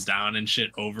thumbs down and shit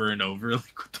over and over. What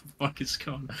the fuck is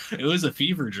going on? It was a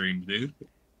fever dream, dude.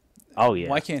 Oh yeah.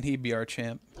 Why can't he be our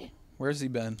champ? Where's he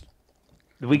been?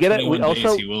 We get it. We 21 days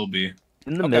also he will be.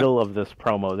 in the Okay. middle of this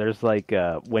promo. There's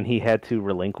when he had to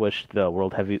relinquish the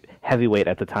world heavyweight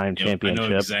at the time Yep, I championship.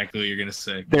 know exactly what you're gonna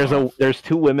say. There's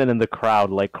 2 women in the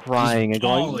crowd crying and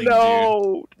bawling, going,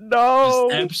 no, no,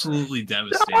 Just absolutely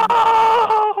devastating.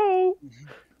 no.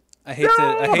 I hate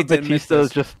to admit Batista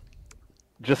is this.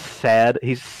 just sad.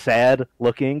 He's sad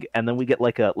looking, and then we get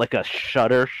like a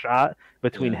shutter shot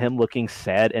between Yeah. him looking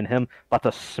sad and him about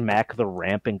to smack the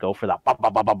ramp and go for that bop,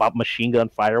 bop, bop, bop, bop, machine gun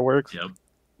fireworks. Yep.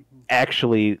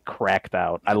 Actually cracked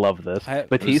out. I love this. I-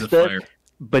 It was a Batista, fire.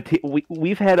 but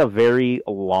we've had a very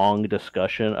long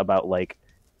discussion about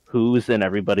who's in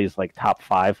everybody's top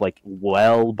 5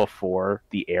 well before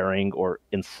the airing or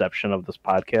inception of this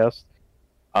podcast.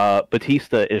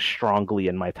 Batista is strongly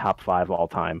in my top 5 all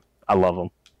time. I love him.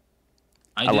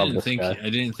 I love didn't this think guy. I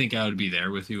didn't think I would be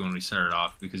there with you when we started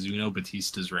off because we know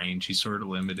Batista's range. He's sort of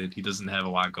limited. He doesn't have a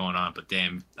lot going on, but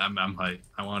damn, I'm hyped.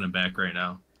 I want him back right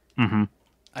now. Mm-hmm.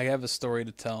 I have a story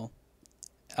to tell.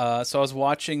 So I was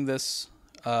watching this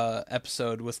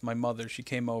episode with my mother. She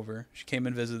came over. She came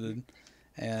and visited,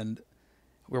 and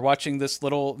we're watching this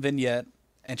little vignette.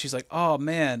 And she's like, "Oh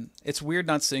man, it's weird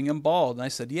not seeing him bald." And I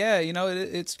said, "Yeah,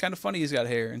 it's kind of funny he's got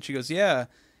hair." And she goes, "Yeah,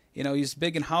 he's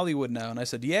big in Hollywood now." And I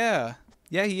said, "Yeah,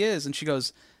 he is." And she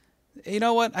goes, "You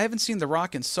know what? I haven't seen The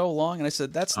Rock in so long." And I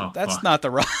said, "That's fuck. not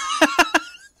The Rock."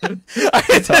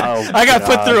 I got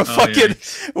put through a fucking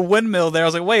windmill there. I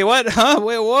was like, "Wait, what? Huh?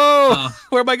 Wait, whoa!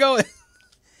 Where am I going?"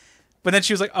 But then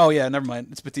she was like, "Oh yeah, never mind.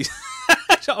 It's Batista."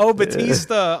 Oh,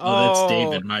 Batista. Oh, that's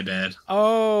David. My bad.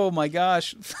 Oh my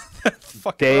gosh.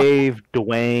 Fuck Dave,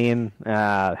 Dwayne,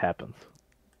 it happens.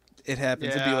 It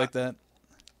happens. It'd be Yeah. like that.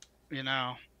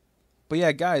 But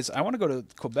yeah, guys, I want to go to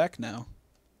Quebec now.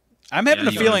 I'm having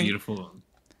a you feeling. Beautiful.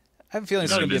 I have a feeling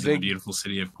it's You going to be a visit the big. beautiful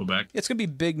city of Quebec. It's going to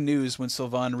be big news when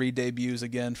Sylvain re-debuts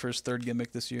again for his 3rd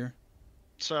gimmick this year.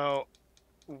 So,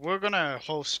 we're gonna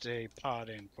host a pod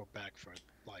in Quebec for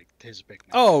his big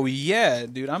night. Oh yeah,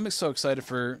 dude! I'm so excited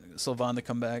for Sylvain to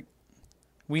come back.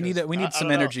 We need it. We I need some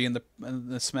don't know. energy in the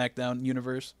SmackDown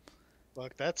universe.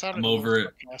 Look, that sounded I'm a little over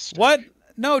it. sarcastic. What?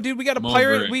 No, dude, we got a I'm over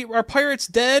pirate. it. Our pirate's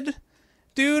dead,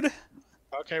 dude.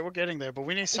 Okay, we're getting there, but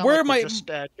we need to sound Where like am I- we're just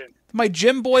staging. My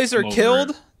gym boys are I'm over killed.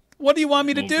 it. What do you want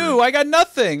me to I'm do? over it. I got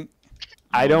nothing.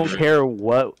 I don't Over it. care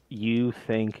what you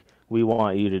think we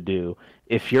want you to do.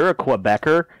 If you're a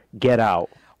Quebecer, get out.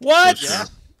 What? Yeah.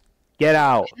 Get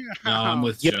out. No, I'm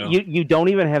with You, Joe. you don't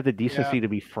even have the decency to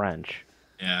be French.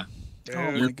 Yeah. Dude,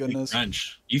 Oh my You're goodness.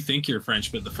 French. You think you're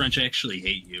French, but the French actually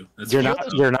hate you. That's You're fucked not.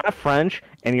 up. You're not French,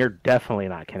 and you're definitely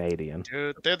not Canadian.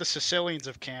 dude, they're the Sicilians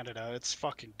of Canada. It's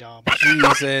fucking dumb.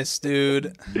 Jesus,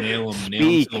 dude. Nail him to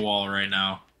Speak. the wall right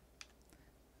now.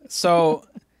 So,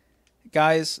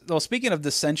 guys, well, speaking of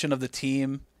dissension of the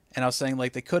team, and I was saying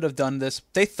like they could have done this.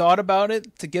 They thought about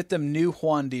it to get them new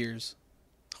Juan Deeres.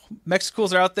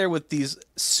 Mexicools are out there with these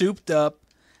souped up,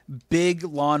 big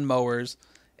lawnmowers,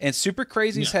 and Super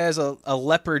Crazies Yeah. has a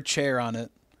leopard chair on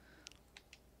it.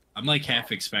 I'm like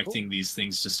half expecting these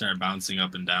things to start bouncing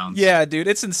up and down. Yeah, dude,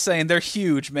 it's insane. They're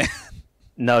huge, man.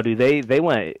 No, dude, they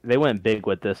went big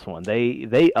with this one. They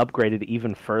upgraded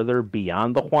even further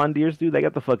beyond the Juan Deeres, dude. They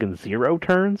got the fucking zero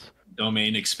turns.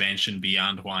 Domain expansion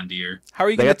beyond Juan Deere. How are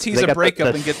you They going got to tease a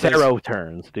breakup and get this? zero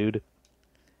turns, dude.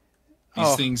 These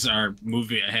Oh. things are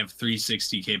moving. Have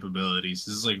 360 capabilities.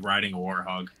 This is like riding a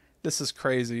warhog. This is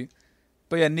crazy.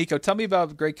 But yeah, Nico, tell me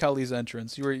about Great Khali's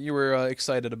entrance. You were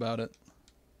excited about it.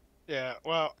 Yeah,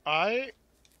 well,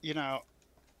 you know,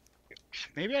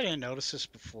 maybe I didn't notice this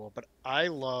before, but I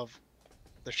love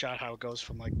the shot how it goes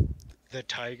from like the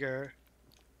tiger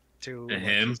to To like,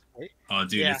 him? his weight. Oh,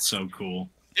 dude, Yeah. it's so cool.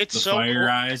 It's The so fire cool,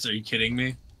 eyes. Are you kidding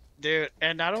me? dude.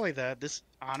 And not only that, this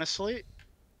honestly,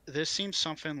 this seems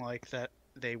something like that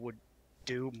they would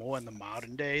do more in the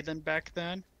modern day than back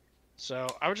then. So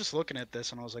I was just looking at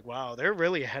this and I was like, wow, they're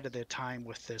really ahead of their time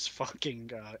with this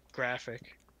fucking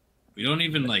graphic. We don't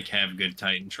even like have good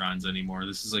Titantrons anymore.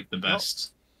 This is like the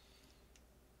best.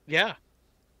 Yeah.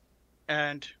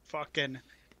 And fucking,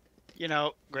 you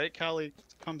know, Great Khali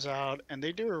comes out and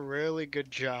they do a really good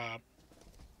job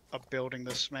of building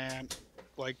this man,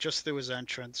 like just through his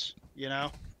entrance, you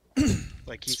know?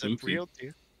 Like he's Spooky. a real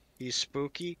dude. He's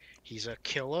spooky. He's a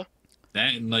killer.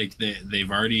 That and like they've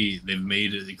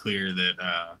made it clear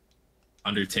that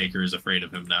Undertaker is afraid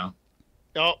of him now.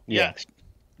 Oh, yeah.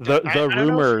 The I don't know if-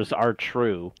 rumors are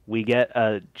true. We get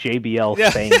a JBL Yeah.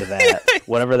 saying that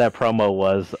whatever that promo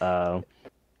was.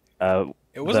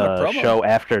 It wasn't a the promo. show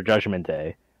after Judgment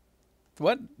Day.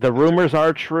 What? The rumors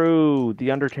are true.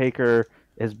 The Undertaker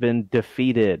has been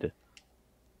defeated.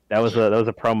 That was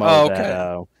a promo. Oh, okay.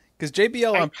 That, Because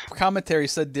JBL on commentary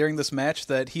said during this match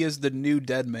that he is the new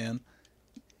dead man.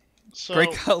 So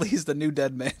Great Khali's the new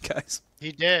dead man, guys.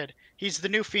 he did. He's the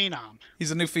new phenom.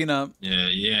 He's a new phenom.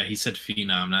 Yeah. He said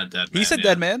phenom, not dead. He said yeah.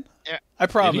 dead man. Yeah. I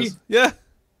promise. he? Yeah.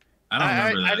 I don't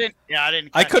remember that. I didn't. Yeah, I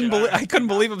didn't. I catch couldn't it. believe. I couldn't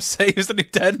believe him say he was the new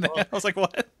dead man. Well, I was like,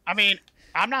 what? I mean,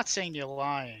 I'm not saying you're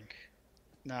lying.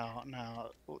 No.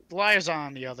 Liars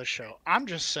on the other show. I'm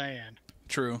just saying,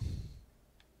 True.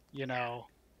 you know,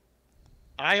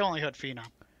 I only heard phenom.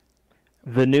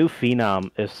 the new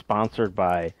Phenom is sponsored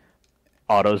by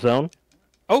AutoZone,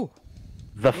 Oh,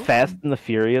 the Fast and the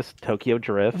Furious Tokyo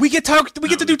Drift. we get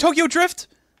to do Tokyo Drift.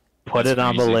 Put That's it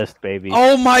on the crazy. list, baby.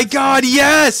 Oh my God,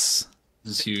 yes.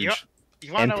 This is huge. Yep.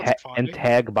 You want and to know what's funny? and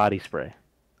Tag body spray.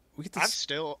 We get to I've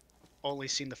still only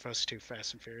seen the first two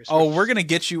Fast and Furious. Oh, which we're is- gonna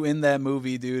get you in that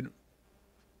movie, dude.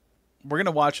 We're gonna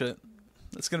watch it.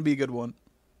 It's gonna be a good one.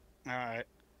 All right.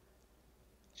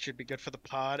 Should be good for the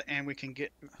pod, and we can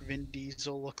get Vin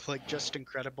Diesel look like just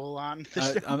incredible on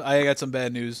the show. I got some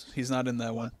bad news. He's not in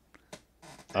that one.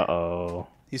 Uh-oh.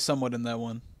 He's somewhat in that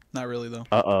one. Not really though.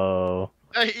 Uh-oh.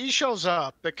 He shows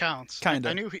up. It counts. Kinda.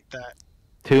 I knew that.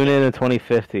 Tune in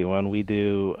 2050 when we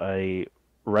do a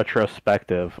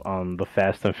retrospective on the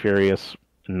Fast and Furious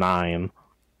 9.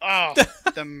 Oh,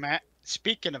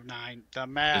 Speaking of 9, the There's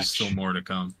match. still more to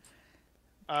come.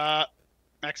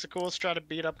 Mexico's trying to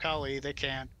beat up Kali. They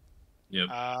can. Yep.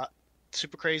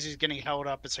 Super Crazy's getting held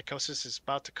up, and Psychosis is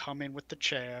about to come in with the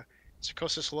chair.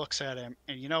 Psychosis looks at him,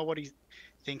 and you know what he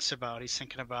thinks about? He's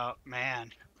thinking about,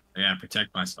 man, Yeah,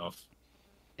 protect myself.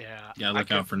 yeah. Yeah,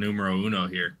 look I out for numero uno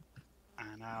here.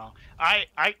 I know.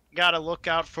 I gotta look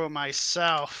out for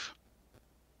myself.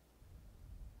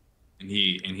 And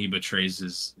he betrays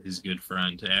his good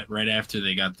friend right after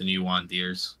they got the new Juan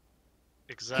Deeres.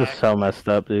 Exactly. Just so messed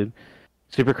up, dude.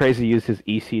 Super Crazy used his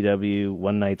ECW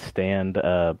one night stand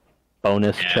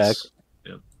bonus Yes. check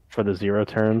Yep. for the zero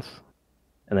turns,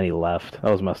 and then he left.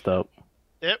 That was messed up.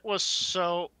 It was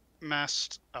so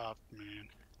messed up, man.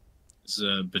 It's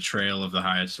a betrayal of the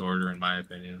highest order, in my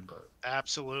opinion. But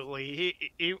Absolutely.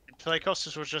 He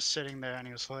Lycosis was just sitting there and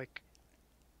he was like,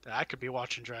 I could be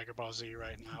watching Dragon Ball Z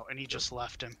right now, and he just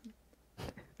left him.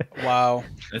 Wow.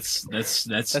 that's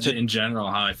a- in general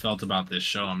how I felt about this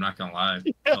show. I'm not gonna lie.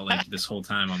 I felt like this whole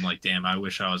time I'm like, damn, I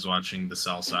wish I was watching the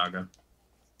Cell Saga.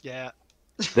 Yeah.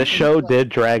 This show did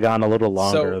drag on a little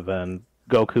longer So- than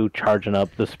Goku charging up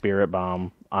the Spirit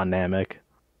Bomb on Namek.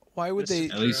 Why would they?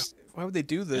 This At least Why would they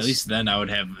do this? at least then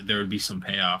there would be some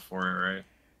payoff for it,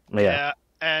 right? Yeah.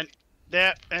 And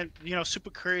Super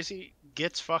Crazy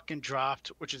gets fucking dropped,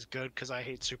 which is good because I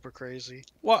hate Super Crazy.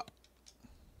 What?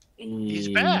 He's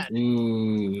bad.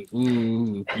 Ooh.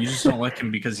 You just don't like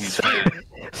him because he's fat.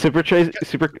 Super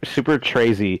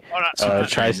Tracy Oh, not Super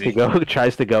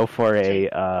tries to go for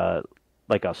a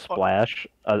like a splash,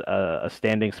 a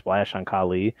standing splash on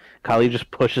Kali. Kali just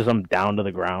pushes him down to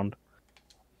the ground.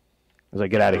 He's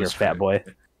like, "Get out of here, fat boy!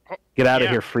 Get out of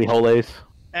here, frijoles!"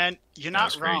 And you're That not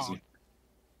was wrong. crazy.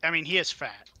 I mean, he is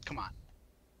fat. Come on.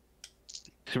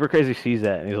 Super Crazy sees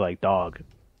that and he's like, "Dog,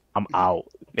 I'm out."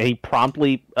 And he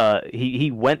promptly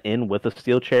he went in with a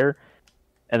steel chair,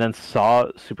 and then saw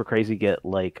Super Crazy get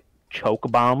like choke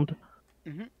bombed,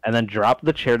 Mhm. and then dropped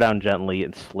the chair down gently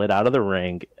and slid out of the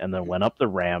ring, and then went up the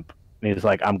ramp. And he's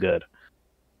like, "I'm good,"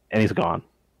 and he's gone.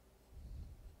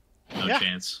 No Yeah.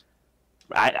 chance.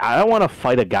 I don't want to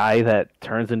fight a guy that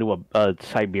turns into a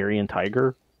Siberian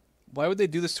tiger. Why would they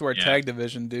do this to our Yeah. tag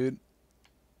division, dude?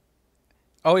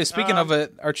 Oh, yeah, speaking of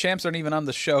it, our champs aren't even on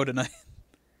the show tonight.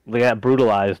 They got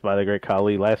brutalized by the Great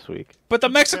Khali last week. But the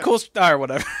Mexico star,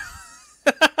 whatever.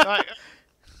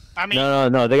 I mean,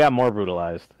 No, they got more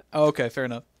brutalized. Oh, okay, fair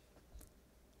enough.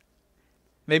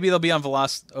 Maybe they'll be on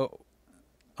Velocity.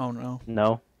 Oh no.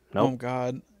 No, Oh nope,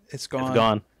 God, it's gone. it's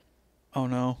gone. Oh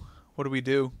no. What do we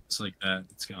do? It's like that.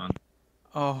 It's gone.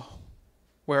 Oh,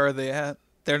 where are they at?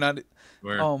 They're not.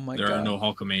 Where Oh my there God. are no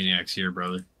Hulkamaniacs here,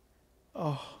 brother.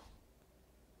 Oh.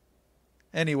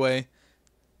 Anyway,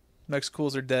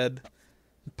 Mexicools are dead.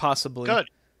 Possibly. good.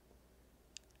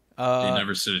 They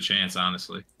never stood a chance,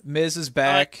 honestly. Miz is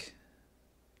back,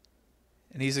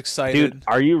 and he's excited. Dude,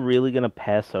 are you really gonna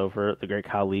pass over the Great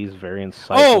Khali's very insightful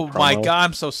Oh my promo God,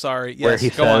 I'm so sorry. where Yes, he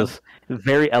go on. says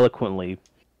very eloquently,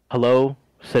 "Hello,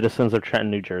 citizens of Trenton,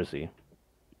 New Jersey.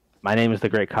 My name is the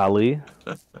Great Khali.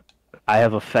 I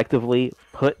have effectively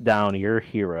put down your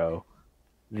hero,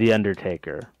 The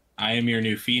Undertaker." I am your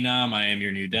new phenom. I am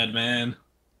your new dead man.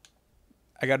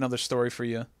 I got another story for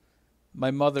you.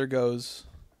 My mother goes,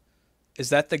 "Is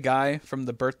that the guy from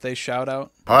the birthday shout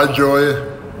out?" Hi, Joey.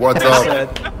 What's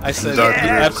up? I said, Dr.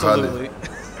 absolutely.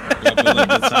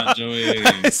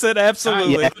 I said,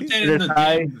 absolutely. Yeah. Put that in the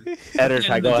Ty, damn- Editor put that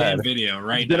Ty, in the go damn ahead. video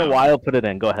right It's been now. a while. Put it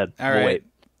in. Go ahead. All We'll right.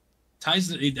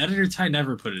 wait. Editor Ty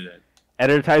never put it in.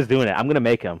 Editor Ty's doing it. I'm gonna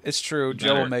make him. It's true. You Joe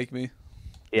will better. make me.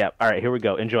 Yeah. All right. Here we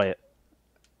go. Enjoy it.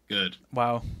 Good.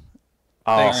 Wow.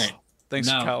 Oh, Thanks. All right. Thanks,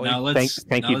 Now Kali. let's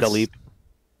thank now you, let's- Dalip.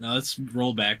 Now let's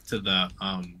roll back to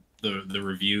the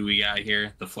review we got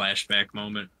here, the flashback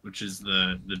moment, which is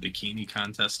the bikini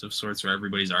contest of sorts where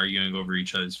everybody's arguing over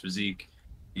each other's physique.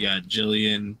 You got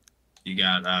Jillian, you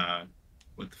got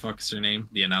what the fuck is her name?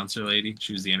 The announcer lady.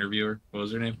 She was the interviewer. What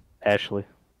was her name? Ashley,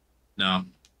 No.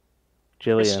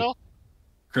 Jillian,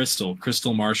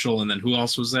 Crystal Marshall, and then who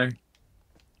else was there?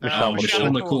 Michelle Michelle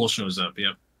McCool. McCool shows up.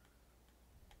 Yep.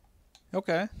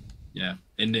 Okay. Yeah.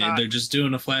 And they're just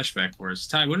doing a flashback for us.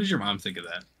 Ty, what did your mom think of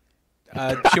that?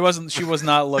 She was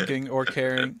not looking or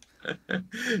caring.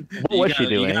 What was she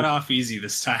doing? You got off easy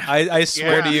this time. I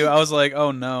swear Yeah. to you, I was like,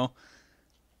 oh no.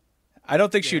 I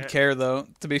don't think she would Yeah. care though,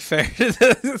 to be fair.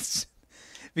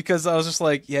 Because I was just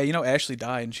like, yeah, Ashley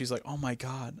died, and she's like, oh my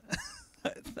God.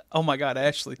 Oh my God,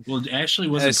 Ashley. Well, Ashley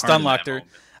And I wasn't stun part of locked that her.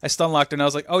 moment. I stun locked her, and I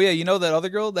was like, oh yeah, that other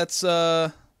girl? That's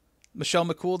Michelle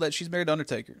McCool, that she's married to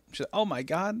Undertaker. She's like, oh my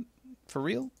God, for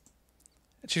real?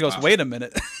 And she goes, Wow. wait a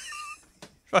minute.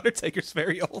 Undertaker's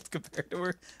very old compared to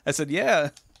her. I said, yeah.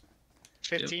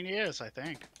 15 years, I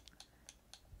think.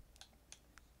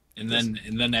 And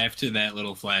then after that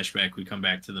little flashback, we come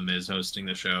back to the Miz hosting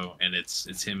the show, and it's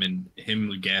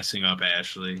him gassing up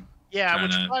Ashley. Yeah,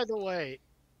 which, Kinda- by the way,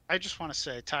 I just want to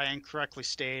say, Ty incorrectly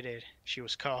stated she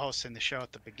was co-hosting the show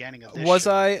at the beginning of this Was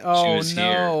show. I? Oh was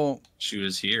no. She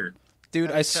was here. Dude,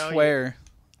 Let I me tell you. swear.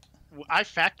 I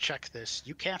fact-checked this.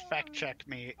 You can't fact-check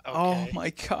me, okay? Oh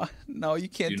my God. No, you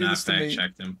can't Do do not this to fact me.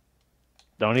 check them.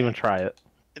 Don't even try it.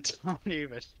 It's not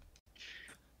even.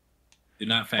 Do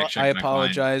not fact Well, check. I my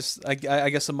apologize. I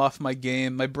guess I'm off my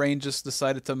game. My brain just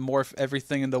decided to morph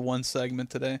everything into one segment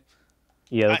today.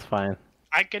 Yeah, that's fine.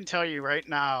 I can tell you right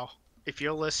now, if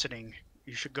you're listening,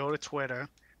 you should go to Twitter,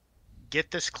 get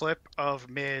this clip of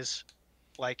Miz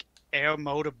like air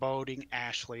motorboating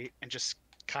Ashley and just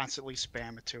constantly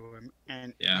spam it to him,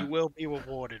 and Yeah. you will be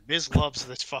rewarded. Miz loves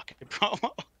this fucking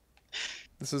promo.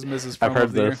 This is Mrs. I've Promo heard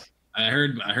of the Year. this. I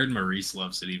heard Maurice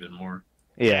loves it even more.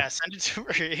 Yeah. Send it to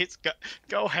Maurice.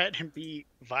 Go ahead and be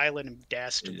violent and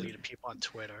dastardly to people on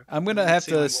Twitter. I'm gonna have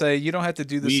to say you don't have to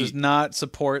do this. Does not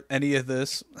support any of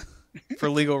this for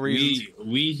legal reasons.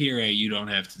 We here at You Don't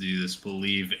Have to Do This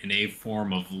believe in a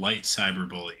form of light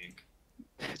cyberbullying.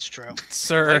 It's true,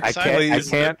 sir. I please.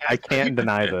 can't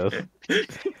deny this.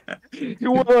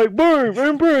 You were like, boom,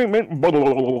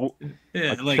 man.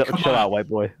 Yeah, Chill out, white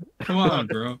boy. Come on,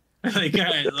 bro.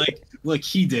 Look,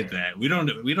 he did that. We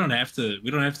don't have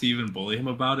to even bully him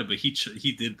about it. But he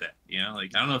did that. You know,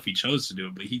 like I don't know if he chose to do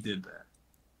it, but he did that.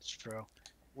 it's true.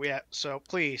 So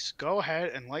please go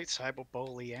ahead and light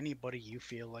cyberbully anybody you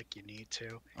feel like you need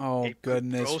to. Oh A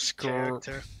goodness, gross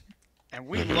character, and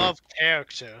we love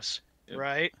characters,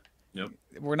 right? Yep.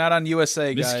 We're not on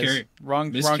USA, guys.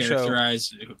 Wrong show.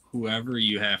 Mischaracterize whoever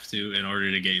you have to in order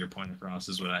to get your point across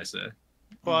is what I say.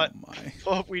 But Oh my.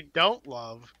 what we don't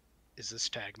love is this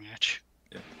tag match.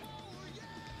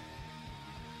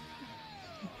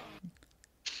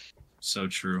 So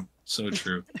true. So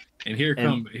true. And here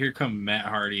come Matt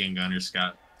Hardy and Gunner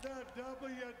Scott. The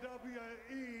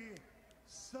WWE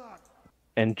sucks.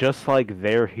 And just like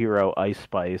their hero, Ice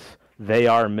Spice, they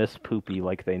are Miss Poopy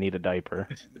like they need a diaper.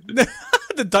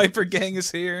 The diaper gang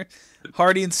is here.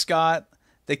 Hardy and Scott.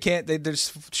 They're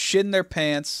just shitting their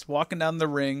pants, walking down the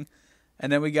ring.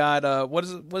 And then we got what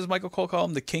does Michael Cole call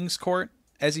them? The King's Court,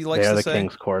 as he likes They are to the say.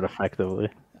 King's Court, effectively.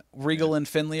 Regal and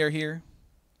Finley are here.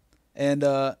 And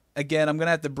again, I'm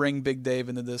gonna have to bring Big Dave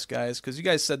into this, guys, because you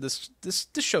guys said this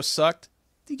show sucked.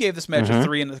 You gave this match a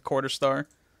 3.25 star.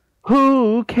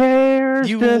 Who cares?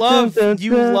 You love Dave, dude.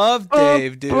 You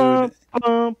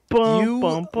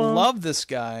love this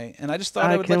guy, and I just thought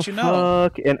I would let you know.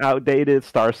 Fuck an outdated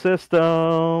star system.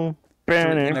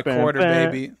 3.25,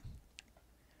 baby.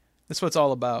 That's what it's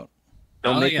all about.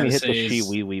 Don't All make I me gotta hit the say she is,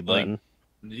 wee wee button.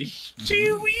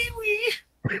 She wee wee.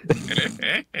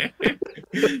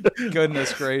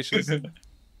 Goodness gracious.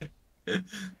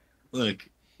 Look.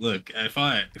 If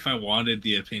I wanted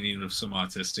the opinion of some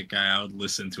autistic guy, I would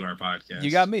listen to our podcast.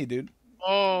 You got me, dude.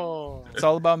 Oh, It's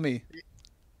all about me.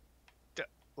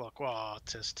 look, we're all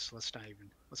autists. Let's not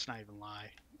even lie.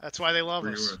 That's why they love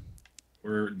us.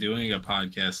 We're doing a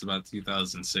podcast about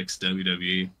 2006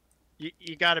 WWE.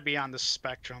 You got to be on the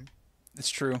spectrum. It's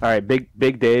true. All right, Big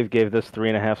Dave gave this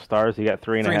 3.5 stars. You got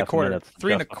 3.5 3.25. minutes. to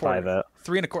 3.25. justify that.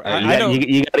 3.25. I don't.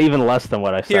 You got even less than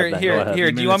what I said. Then. Go ahead.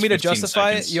 Here. Do you want me to 15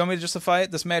 justify seconds. it? You want me to justify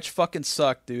it? This match fucking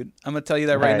sucked, dude. I'm gonna tell you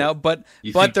that right Right. now. But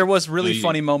You think- there was really you-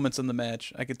 funny moments in the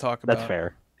match I could talk about. That's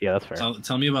fair. Yeah, that's fair.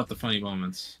 Tell me about the funny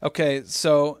moments. Okay,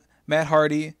 so Matt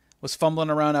Hardy was fumbling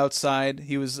around outside.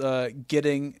 He was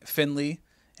getting Finley,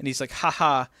 and he's like,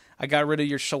 "Haha, I got rid of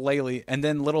your shillelagh." And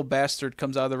then little bastard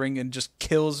comes out of the ring and just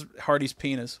kills Hardy's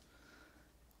penis.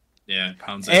 Yeah,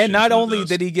 pounds that And shit not into the only dust.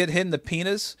 did he get hit in the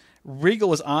penis, Regal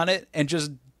was on it and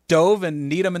just dove and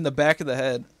kneed him in the back of the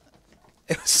head.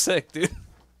 It was sick, dude. It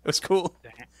was cool.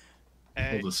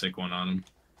 Hey, pulled a sick one on him.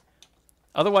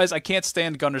 Otherwise, I can't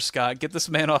stand Gunner Scott. Get this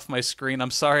man off my screen. I'm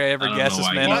sorry I ever I don't gassed know this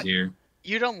why man he's up. here.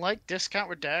 you don't like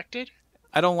Discount Redacted?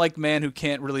 I don't like man who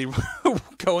can't really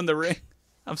go in the ring.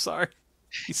 I'm sorry.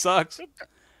 He sucks.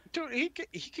 Dude, he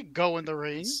could go in the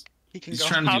ring. He can He's go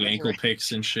trying to out do of the ankle ring.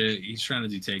 picks and shit. He's trying to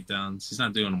do takedowns. He's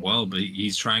not doing well, but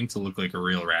he's trying to look like a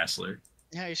real wrestler.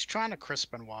 Yeah, he's trying to Chris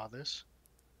Benoit this.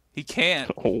 He can't.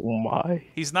 Oh my!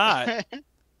 He's not. Yeah.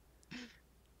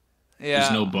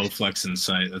 There's no Bowflex in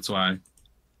sight. That's why.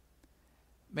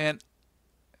 Man,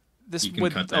 this You can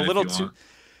would cut a that little if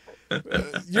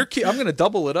you too. I'm gonna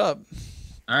double it up.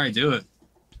 All right, do it.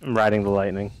 I'm riding the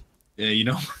lightning. Yeah, you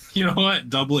know what?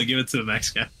 Double it. Give it to the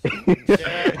next guy.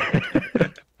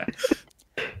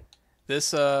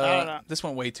 This no. this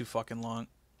went way too fucking long.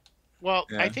 Well,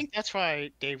 Yeah. I think that's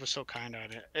why Dave was so kind on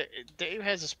it. Dave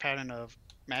has this pattern of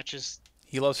matches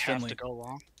He loves have Finley. to go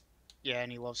long. Yeah,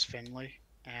 and he loves Finley,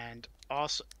 and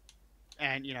also,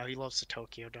 and he loves the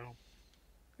Tokyo Dome.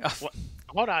 What?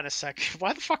 Hold on a second.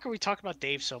 Why the fuck are we talking about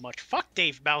Dave so much? Fuck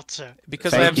Dave Meltzer.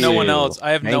 Because Thank I have no one you. else.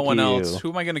 I have no Thank one you. else.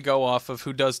 Who am I going to go off of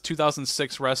who does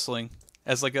 2006 wrestling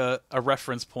as like a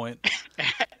reference point?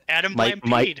 Adam Mike-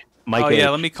 Blampede. Mike Oh yeah, H.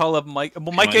 let me call up Mike.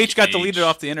 Well, Mike Mike H got H. deleted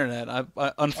off the internet.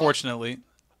 Unfortunately,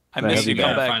 I That'd miss be you. You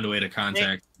Come gotta back. find a way to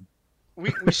contact.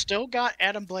 We still got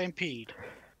Adam Blampede.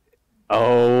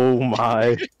 Oh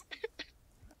my!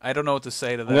 I don't know what to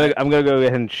say to that. I'm gonna go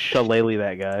ahead and shillelagh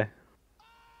that guy.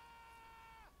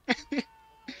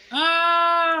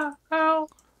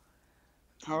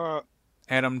 Uh,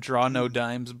 Adam, draw no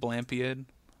dimes, Blampied.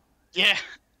 yeah.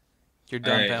 You're All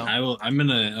done, right, pal. I'm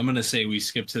gonna say we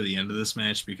skip to the end of this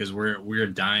match because we're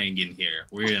dying in here.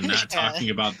 We're not Yeah. talking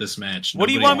about this match. What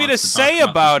do you Nobody want me to wants talk say this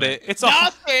about match. it?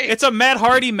 Nothing. It's a Matt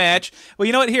Hardy match. Well,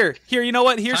 you know what? Here, you know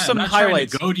what? Here's I'm some not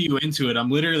highlights. trying to goad you into it. I'm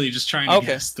literally just trying to Okay.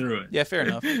 get us through it. Yeah, fair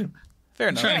enough. Fair I'm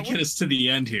enough. trying to get us to the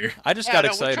end here. I just Yeah, got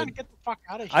no, we're trying to excited. get the fuck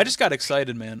out of here. I just got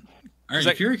excited, man. All right, Is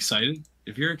that- if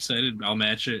you're excited, I'll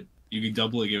match it. You can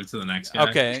double it, give it to the next guy.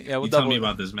 Okay, yeah, we'll you tell double me it.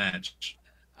 about this match.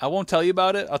 I won't tell you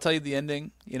about it. I'll tell you the ending.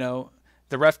 You know,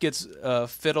 the ref gets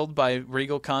fiddled by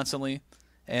Regal constantly,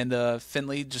 and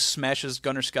Finlay just smashes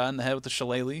Gunnar Scott in the head with the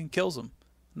shillelagh and kills him.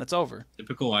 And that's over.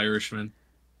 Typical Irishman.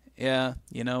 Yeah,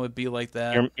 you know, it'd be like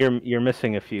that. You're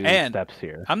missing a few And- steps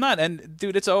here. I'm not, and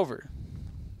dude, it's over.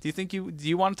 Do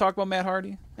you want to talk about Matt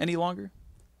Hardy any longer?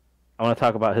 I want to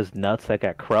talk about his nuts that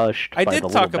got crushed. I by did the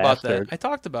talk little about bastard. that. I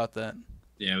talked about that.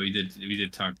 Yeah, we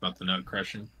did talk about the nut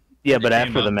crushing. Yeah, It but came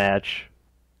after up. the match,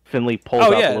 Finlay pulls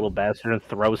Oh, out yeah. the little bastard and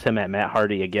throws him at Matt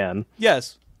Hardy again.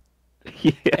 Yes.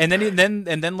 Yeah. And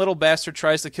then little bastard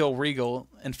tries to kill Regal,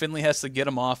 and Finlay has to get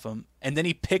him off him. And then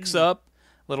he picks up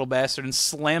little bastard and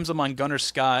slams him on Gunnar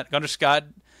Scott. Gunnar Scott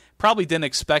probably didn't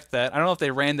expect that. I don't know if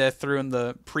they ran that through in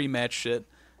the pre-match shit.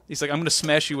 He's like, I'm gonna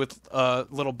smash you with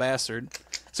little bastard.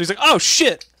 So he's like, oh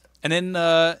shit! And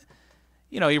then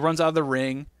he runs out of the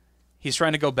ring. He's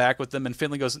trying to go back with them, and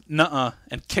Finlay goes, nuh-uh,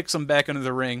 and kicks him back into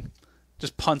the ring.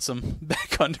 Just punts him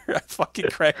back under. I fucking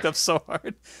cracked up so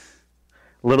hard.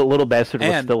 Little bastard was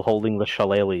And- still holding the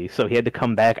shillelagh, so he had to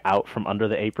come back out from under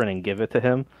the apron and give it to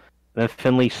him. Then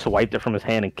Finlay swiped it from his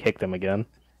hand and kicked him again.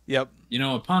 Yep. You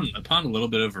know, upon a little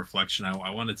bit of reflection, I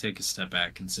want to take a step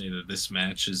back and say that this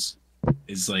match is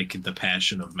like the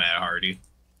passion of Matt Hardy.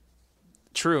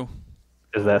 True.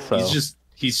 Is that so?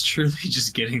 He's truly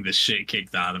just getting the shit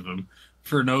kicked out of him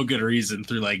for no good reason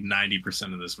through like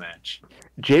 90% of this match.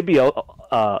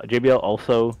 JBL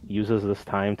also uses this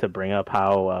time to bring up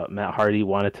how Matt Hardy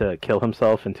wanted to kill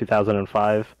himself in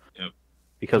 2005 Yep.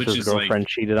 because Which his is girlfriend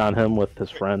cheated on him with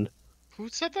his friend. Who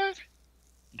said that?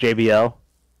 JBL.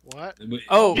 What?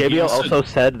 Oh, He JBL also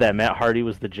said that Matt Hardy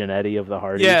was the Jannetty of the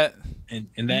Hardys. Yeah. and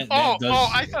that Oh, does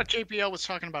I thought JBL was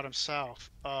talking about himself.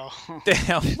 Oh.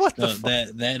 Damn. What the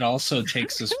fuck? that also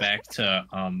takes us back to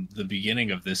the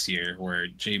beginning of this year where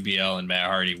JBL and Matt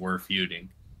Hardy were feuding.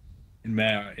 And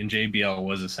JBL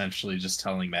was essentially just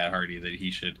telling Matt Hardy that he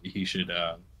should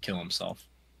kill himself.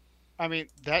 I mean,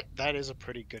 that is a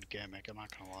pretty good gimmick. I'm not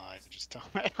gonna lie. Just tell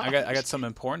me. I got something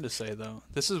important to say though.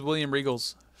 This is William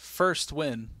Regal's first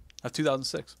win of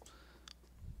 2006.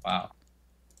 Wow.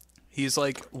 He's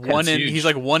like huge. he's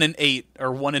like 1-8 or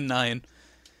 1-9.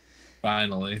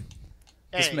 Finally.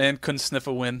 This Hey, man couldn't sniff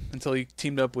a win until he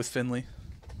teamed up with Finlay.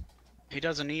 he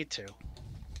doesn't need to.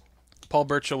 Paul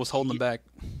Burchill was holding him back.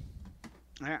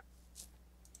 Yeah.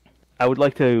 I would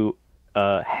like to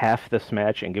half this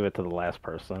match and give it to the last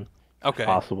person, Okay. if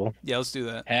possible. Yeah, let's do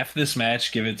that. Half this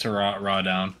match, give it to Raw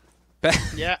Down.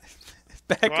 Yeah.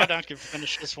 Back, Rawdon can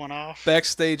finish this one off.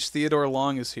 backstage, Theodore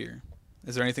Long is here.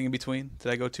 Is there anything in between?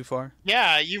 Did I go too far?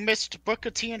 Yeah, you missed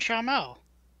Booker T and Shamel.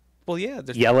 Well, yeah.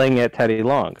 There's, Yelling at Teddy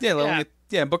Long.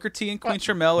 yeah, Booker T and Queen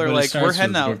Sharmell are But it like, starts we're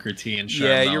heading with out. Booker T and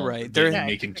Yeah, Sharmell. you're right. They're They're-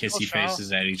 making Yeah, kissy Sharmell.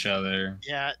 faces at each other.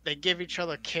 Yeah, they give each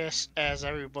other a kiss as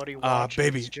everybody Ah, watches.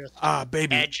 baby. Just Ah,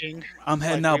 baby. edging. I'm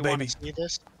heading Like, out, we wanna baby. see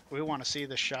this. We want to see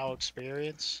the show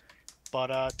experience.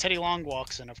 But Teddy Long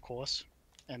walks in, of course.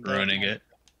 And then, Ruining it.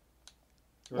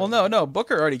 Well, no.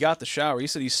 Booker already got the shower. He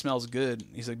said he smells good.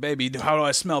 He's like, baby, how do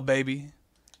I smell, baby?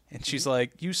 And she's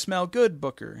like, you smell good,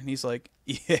 Booker. And he's like,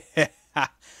 yeah.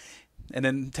 And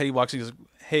then Teddy walks in and goes,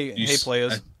 hey,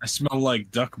 players. I smell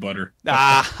like duck butter.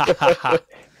 Ah,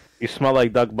 You smell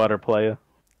like duck butter, playa.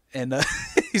 and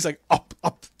he's like,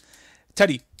 up.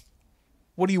 Teddy,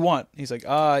 what do you want? He's like,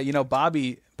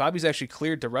 Bobby's actually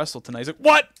cleared to wrestle tonight. He's like,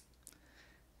 what?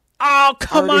 Oh,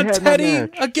 come Already on, had my Teddy,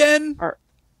 match. again? Ar-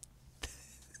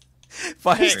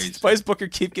 Why Hey. does Booker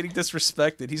keep getting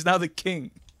disrespected? He's now the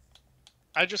king.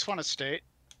 I just want to state,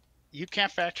 you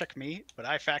can't fact check me, but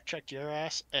I fact checked your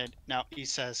ass. And now he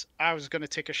says, I was going to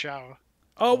take a shower.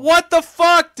 Oh, what the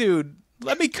fuck, dude?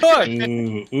 Let me cook.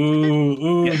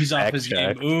 Ooh, Yeah, he's off fact his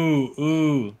check. game.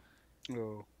 Ooh.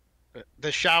 Ooh.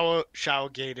 The shower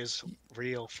gate is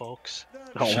real, folks.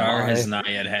 Oh Shower my. has not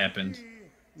yet happened.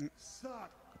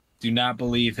 Do not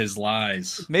believe his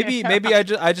lies. Maybe I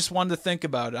just wanted to think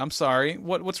about it. I'm sorry.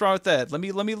 What's wrong with that? Let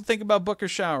me think about Booker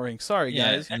showering. Sorry,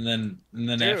 Yeah, guys. and then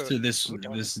Dude, after this who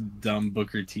don't? this dumb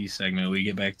Booker T segment, we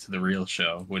get back to the real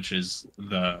show, which is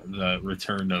the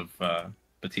return of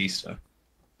Batista.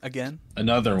 Again.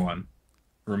 Another one.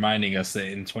 reminding us that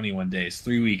in 21 days,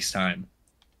 3 weeks time,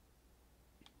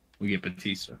 we get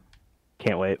Batista.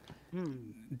 Can't wait.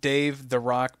 Dave the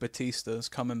Rock Batista is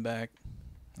coming back,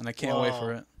 and I can't wait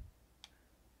for it.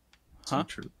 So Huh?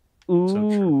 true.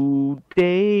 Ooh,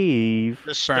 Dave.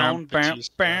 The Stone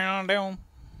Batista.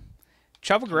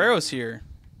 Chavo Guerrero's here.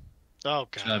 Oh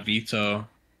god. Vito.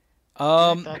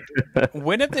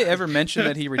 When have they ever mentioned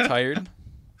that he retired?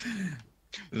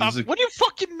 What do you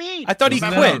fucking mean? I thought he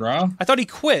Wasn't quit. that on Raw? I thought he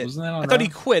quit. Wasn't that on I thought he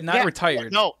Raw? quit, not Yeah,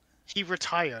 retired. No, he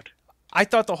retired. I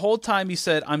thought the whole time he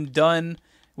said, "I'm done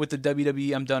with the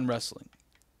WWE. I'm done wrestling."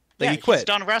 Like Yeah, he quit. He's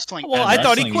done wrestling. Well, And I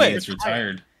thought he Wrestling, quit. He's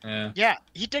retired. Yeah. Yeah,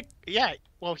 he did. Yeah,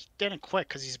 well, he didn't quit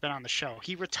because he's been on the show.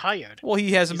 He retired Well,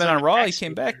 he hasn't He's been on on a Raw. He backstage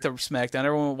came back to SmackDown.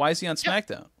 Everyone, went, why is he on Yeah.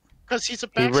 SmackDown? because he's a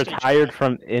He backstage retired guy.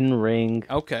 from in-ring.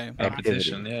 Okay.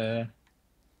 Competition. Yeah.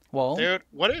 Well, Dude,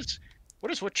 what is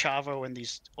with Chavo in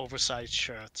these oversized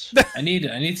shirts? I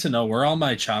need to know where all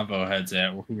my Chavo heads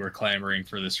at who were clamoring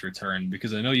for this return,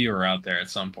 because I know you were out there at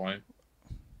some point.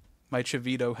 my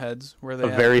Chavito heads, where they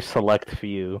A at? very select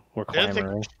few were They're the-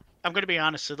 clamoring. I'm gonna be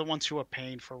honest. They're the ones who are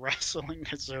paying for wrestling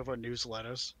deserve our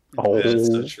newsletters. Oh, That's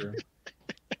so true.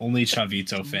 Only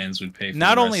Chavito fans would pay for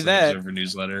Not the only Wrestling that- Observer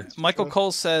newsletter. Michael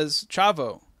Cole says,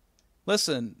 "Chavo,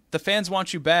 listen, the fans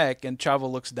want you back." And Chavo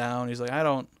looks down. He's like, I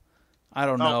don't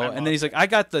know. And then he's like, "I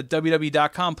got the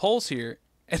WWE.com polls here."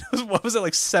 And it was, what was it,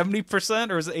 like 70%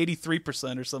 or was it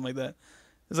 83% or something like that? It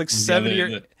was like 70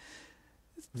 or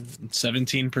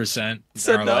 17%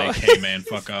 Said are no. like, "Hey man,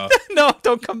 fuck off." no,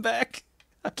 don't come back.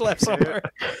 I laughed so hard.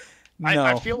 No.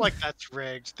 I feel like that's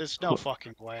rigged. There's no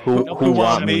fucking way. who Nobody want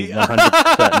want me? me?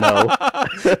 100% no.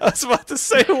 I was about to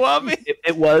say, who want me?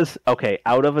 It was okay.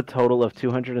 Out of a total of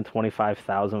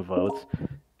 225,000 votes,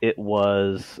 it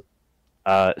was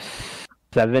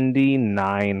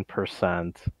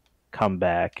 79% come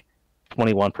back,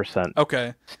 21%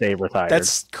 Okay, stay retired.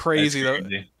 that's crazy That's though.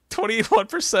 crazy.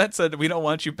 21% said we don't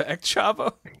want you back,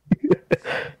 Chavo. Did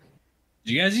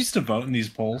you guys used to vote in these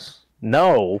polls?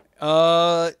 No.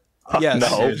 Yes,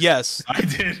 No. yes, I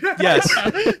did. Yes.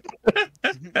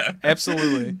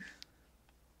 absolutely.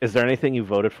 Is there anything you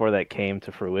voted for that came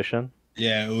to fruition?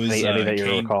 Yeah, it was Any that you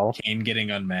Kane, recall? Kane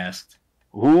getting unmasked.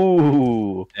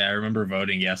 Ooh. Yeah, I remember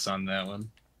voting yes on that one.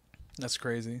 That's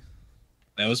crazy.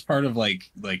 That was part of like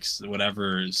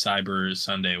whatever Cyber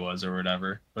Sunday was or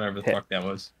whatever the Yeah. fuck that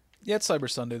was. Yeah, it's Cyber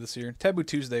Sunday this year. Taboo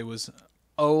Tuesday was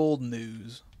old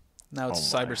news. Now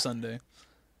it's Oh my. Cyber Sunday.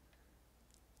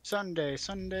 Sunday,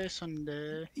 Sunday,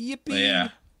 Sunday. Yippee! But yeah,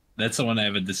 that's the one I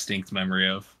have a distinct memory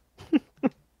of.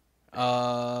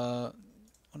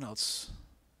 What else?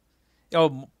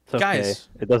 Oh, It's okay. guys.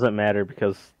 It doesn't matter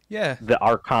because Yeah, the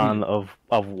Archon of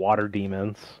water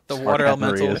demons. The water Henry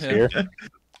elemental, is yeah.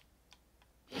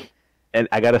 here. And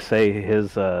I gotta say,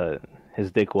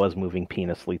 his dick was moving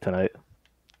penisly tonight.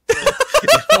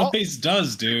 It always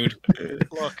does, dude.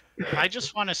 Look, I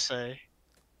just want to say,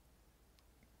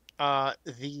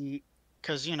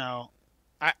 because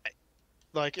I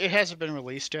like it hasn't been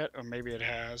released yet, or maybe it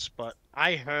has, but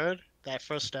I heard that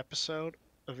first episode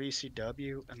of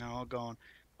ECW, and they're all going,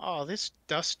 "Oh, this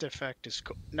dust effect is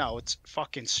no, it's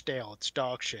fucking stale. It's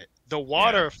dog shit." The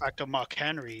water effect of Mark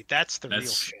Henry, that's the real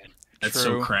That's- shit. That's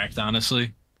True. so cracked,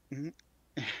 honestly.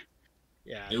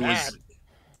 Yeah, It that,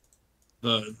 was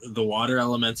the water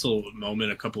elemental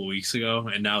moment a couple weeks ago,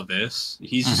 and now this.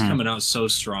 He's just coming out so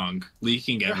strong,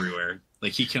 leaking everywhere.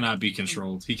 Like he cannot be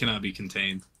controlled. He cannot be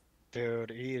contained. dude,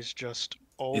 he is just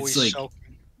always like- so.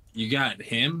 You got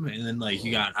him, and then like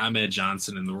you got Ahmed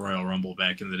Johnson in the Royal Rumble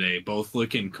back in the day, both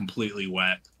looking completely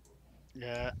wet.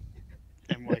 Yeah.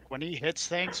 And like when he hits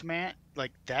things, man,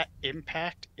 like that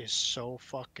impact is so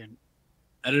fucking.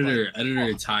 Editor,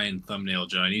 Ty and thumbnail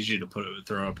Joe. I need you to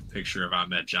throw up a picture of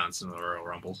Ahmed Johnson in the Royal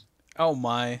Rumble. Oh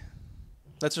my,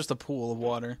 that's just a pool of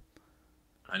water.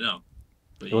 I know,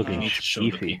 but You're you looking need to show the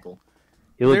beefy. people.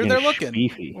 You're They're looking.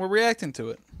 beefy. We're reacting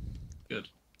to it. Good.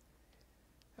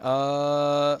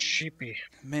 Sheepy.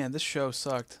 Man, this show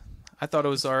sucked. I thought it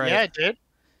was all right. Yeah, it did.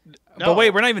 But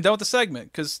wait, we're not even done with the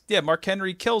segment because Mark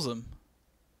Henry kills him.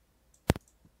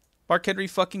 Mark Henry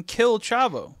fucking killed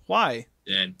Chavo. Why?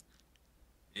 And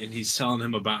he's telling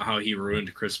him about how he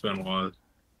ruined Chris Benoit.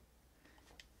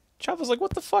 Chavo's like,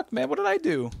 "What the fuck, man? What did I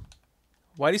do?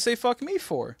 Why'd he say fuck me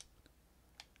for?"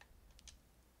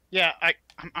 Yeah,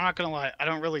 I'm not gonna lie. I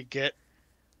don't really get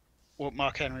what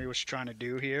Mark Henry was trying to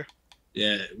do here.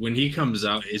 Yeah, when he comes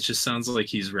out, it just sounds like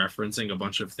he's referencing a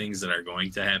bunch of things that are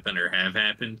going to happen or have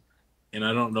happened. And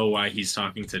I don't know why he's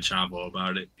talking to Chavo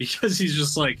about it. Because he's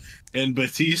just like, and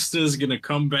Batista's going to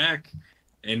come back,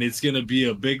 and it's going to be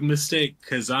a big mistake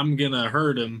because I'm going to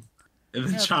hurt him. And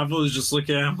then Yeah. Chavo is just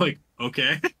looking at him like,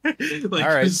 okay. Like, All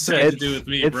right, what's that to do with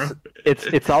me, bro?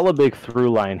 It's all a big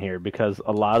through line here because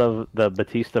a lot of the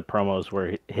Batista promos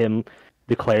were him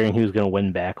declaring he was going to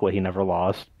win back what he never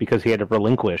lost because he had to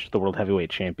relinquish the World Heavyweight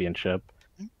Championship.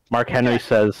 Mark Henry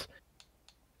says,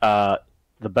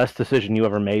 "The best decision you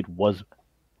ever made was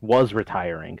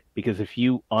retiring because if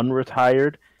you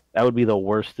unretired, that would be the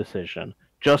worst decision.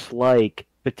 Just like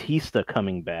Batista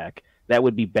coming back, that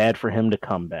would be bad for him to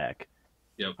come back.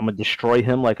 Yep. I'm gonna destroy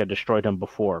him like I destroyed him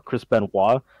before. Chris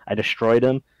Benoit, I destroyed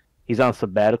him. He's on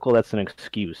sabbatical. That's an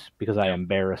excuse because I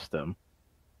embarrassed him.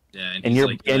 Yeah, And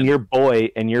your boy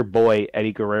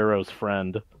Eddie Guerrero's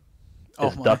friend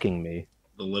is ducking me.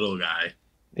 the little guy.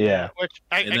 Yeah. Which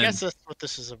I guess that's what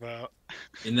this is about.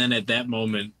 And then at that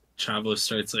moment, Chavo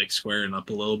starts like squaring up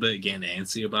a little bit, getting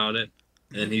antsy about it.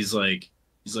 And he's like,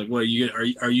 "What are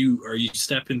you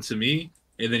stepping to me?"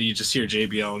 And then you just hear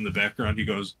JBL in the background. He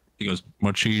goes,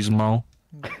 "Machismo."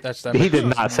 That's that. He did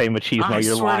not say machismo. I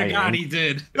You're swear lying. to God, he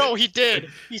did. No, he did.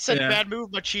 He said Yeah. bad move,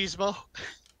 Machismo.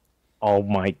 Oh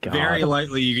my god. Very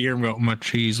lightly, you hear him go,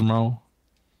 "Machismo."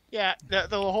 Yeah, the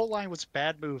whole line was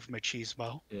bad move,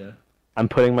 Machismo. Yeah. I'm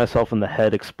putting myself in the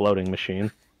head exploding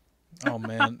machine. Oh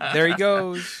man, there he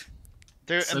goes.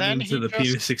 There, Send and then him to the just,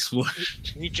 penis explosion.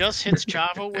 he just hits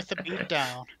Chavo with a beat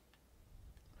down.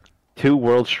 2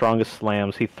 world's strongest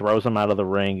slams. He throws him out of the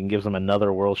ring and gives him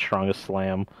another world's strongest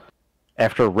slam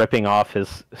after ripping off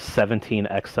his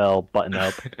 17XL button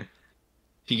up.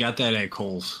 He got that at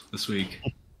Kohl's this week.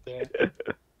 Yeah.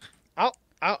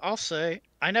 I'll say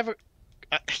I never.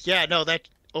 That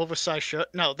oversized shirt.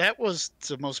 No, that was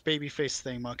the most babyface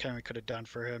thing Mark Henry could have done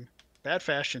for him. Bad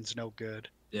fashion's no good.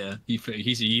 Yeah, he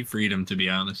freed him, to be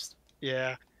honest.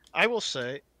 Yeah, I will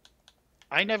say,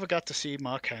 I never got to see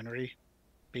Mark Henry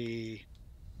be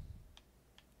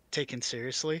taken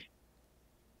seriously.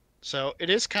 So it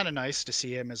is kind of nice to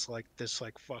see him as like this,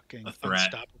 like fucking A threat.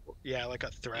 unstoppable. Yeah, like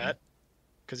a threat,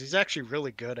 because he's actually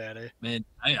really good at it. Man,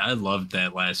 I loved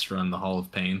that last run, the Hall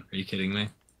of Pain. Are you kidding me?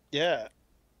 Yeah,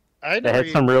 They had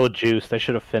some real juice. They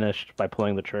should have finished by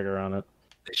pulling the trigger on it.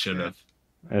 They should have.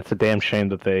 And it's a damn shame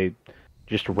that they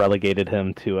just relegated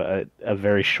him to a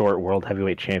very short World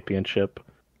Heavyweight Championship.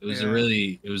 It was a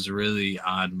really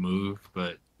odd move,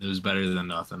 but it was better than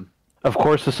nothing. Of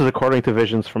course, this is according to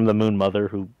visions from the Moon Mother,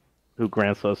 who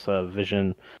grants us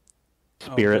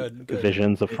spirit good.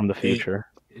 visions from the future.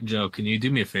 Joe, can you do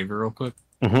me a favor real quick?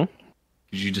 Mm-hmm.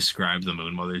 Could you describe the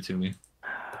Moon Mother to me?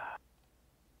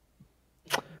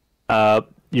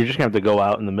 You're just gonna have to go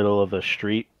out in the middle of the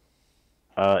street,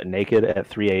 naked at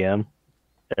 3 a.m.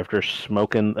 after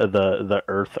smoking the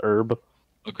earth herb,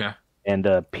 Okay. and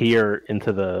peer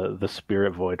into the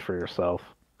spirit void for yourself.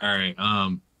 All right.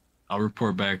 I'll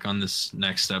report back on this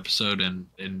next episode, and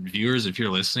viewers, if you're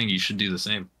listening, you should do the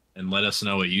same and let us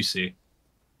know what you see.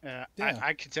 Yeah, Yeah.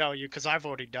 I can tell you because I've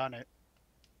already done it.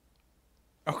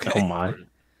 Okay. Oh my!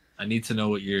 I need to know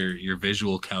what your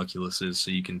visual calculus is,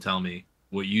 so you can tell me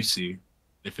what you see,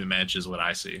 if it matches what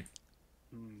I see.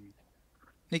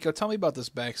 Nico, tell me about this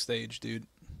backstage, dude.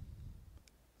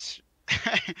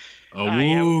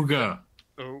 Awooga.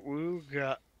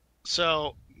 Ooga.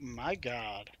 So, my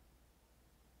God.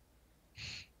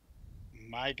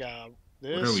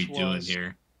 This What are we doing was-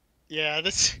 here? Yeah,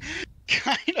 this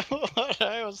kind of what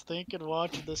I was thinking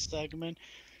watching this segment.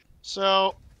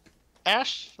 So,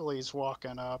 Ashley's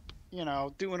walking up,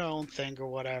 doing her own thing or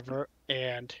whatever,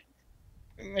 and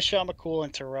Michelle McCool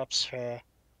interrupts her.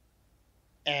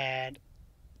 And,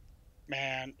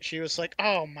 man, she was like,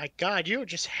 "Oh my God, you were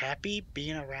just happy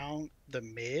being around The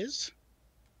Miz?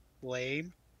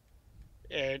 Lame.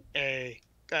 And,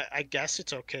 I guess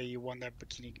it's okay you won that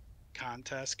bikini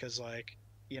contest because,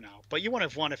 but you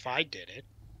wouldn't have won if I did it.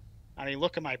 I mean,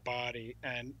 look at my body,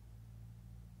 and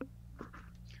I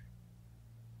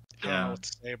don't know what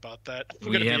to say about that.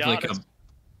 I'm gonna We have be like honest.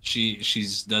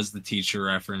 she's does the teacher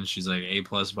reference. She's like A+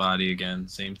 body again,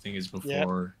 same thing as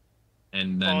before,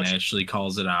 and then Ashley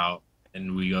calls it out,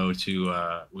 and we go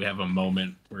to we have a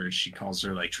moment where she calls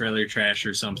her like trailer trash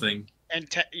or something. And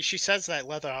she says that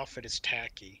leather outfit is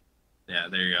tacky. Yeah,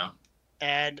 there you go.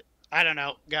 And I don't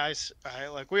know, guys.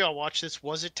 We all watch this.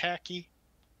 Was it tacky?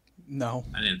 No.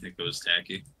 I didn't think it was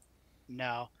tacky.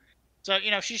 No. So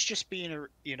she's just being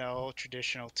a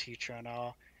traditional teacher and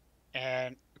all,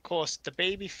 and of course the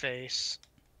baby face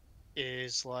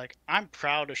is like, I'm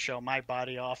proud to show my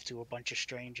body off to a bunch of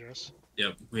strangers.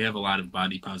 Yep, we have a lot of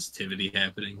body positivity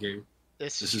happening here.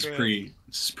 This is true. pre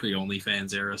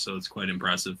OnlyFans era, so it's quite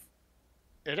impressive.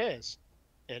 It is.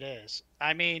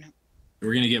 I mean,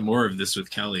 We're gonna get more of this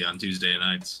with Kelly on Tuesday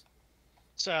nights.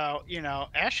 So,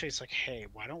 Ashley's like, hey,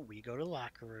 why don't we go to the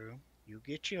locker room? You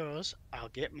get yours, I'll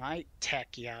get my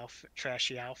tacky outfit,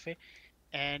 trashy outfit,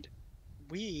 and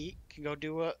we can go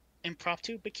do a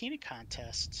impromptu bikini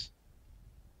contest.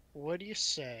 What do you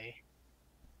say?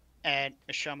 And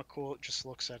Michelle McCool just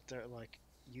looks at her like,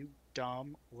 you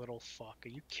dumb little fuck. Are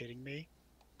you kidding me?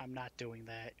 I'm not doing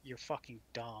that. You're fucking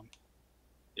dumb.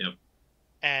 Yep.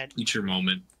 And Eat your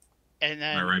moment. then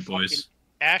Am I right, boys?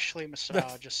 Ashley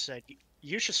Masao just said,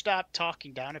 you should stop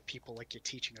talking down at people like you're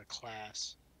teaching a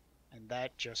class. And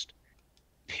that just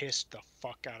pissed the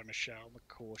fuck out of Michelle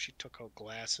McCool. She took her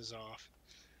glasses off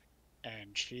and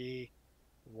she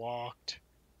walked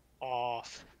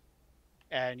off.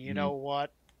 And you know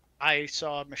what? I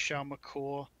saw Michelle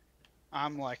McCool.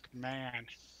 I'm like, man,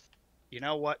 you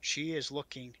know what? She is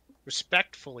looking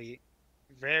respectfully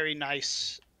very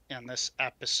nice in this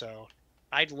episode.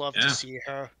 I'd love to see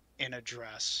her in a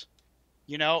dress.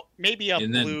 Maybe a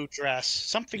blue dress.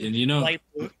 Something light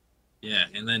blue. Yeah,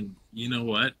 and then you know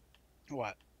what?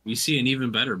 What? We see an even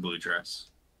better blue dress.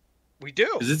 We do.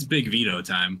 Because it's Big Vito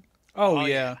time. Oh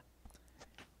yeah.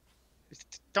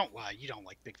 Don't lie. You don't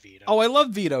like Big Vito. Oh, I love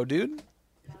Vito, dude.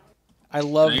 I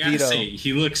love Vito. Say,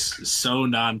 he looks so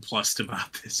nonplussed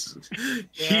about this.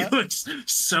 Yeah. He looks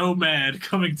so mad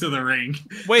coming to the ring.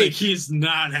 Wait, like he's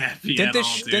not happy at all,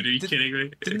 dude. Are you kidding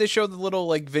me? Didn't they show the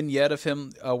little vignette of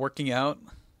him working out?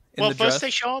 Well, first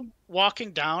they show him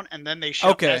walking down, and then they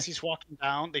show as he's walking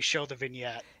down, they show the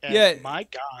vignette. And my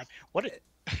God,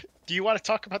 do you want to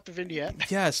talk about the vignette?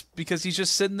 Yes, because he's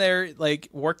just sitting there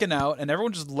working out, and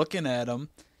everyone's just looking at him.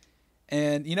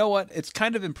 And you know what? It's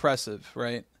kind of impressive,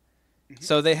 right? Mm-hmm.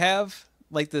 So they have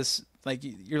this,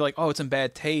 you're like, oh, it's in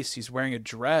bad taste. He's wearing a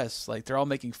dress. They're all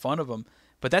making fun of him.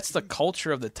 But that's the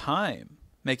culture of the time,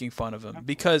 making fun of him,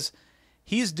 because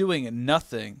he's doing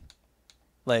nothing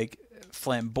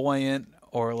flamboyant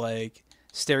or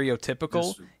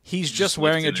stereotypical. He's just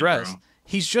wearing a dress. Bro.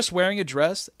 He's just wearing a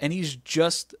dress, and he's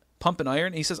just pumping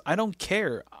iron. He says, I don't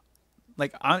care.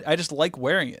 I just like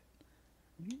wearing it.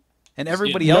 And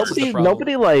everybody else is the problem.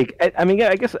 Nobody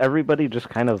I guess everybody just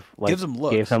kind of gives him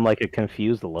looks. Gave him a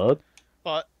confused look.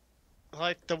 But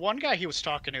the one guy he was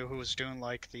talking to who was doing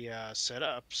the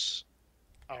sit-ups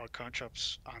or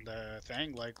crunch-ups on the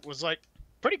thing was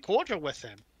pretty cordial with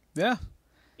him. Yeah.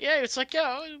 Yeah, it's and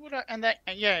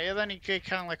then he get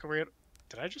kind of a weird.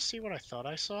 Did I just see what I thought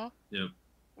I saw? Yep.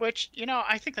 Which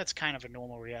I think that's kind of a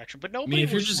normal reaction, but nobody. I mean,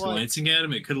 if you're just glancing at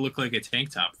him, it could look like a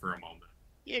tank top for a moment.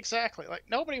 Yeah, exactly.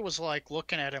 Nobody was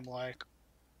looking at him bro,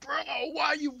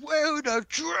 why you wearing a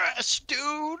dress,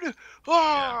 dude?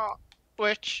 Oh!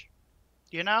 Which,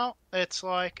 it's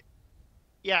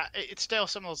it's still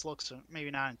some of those looks are maybe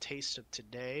not in taste of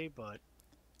today, but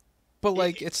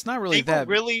it's not really that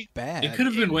bad. It could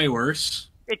have been way worse.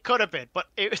 It could have been, but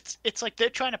it's they're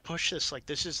trying to push this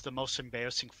this is the most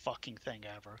embarrassing fucking thing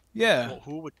ever. Yeah. Well,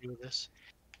 who would do this?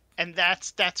 And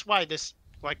that's why this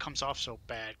comes off so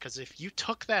bad, because if you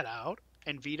took that out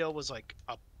and Vito was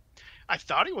I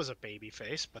thought he was a baby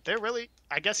face, but they're really,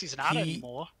 I guess he's not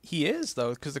anymore. He is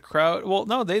though, because the crowd. Well,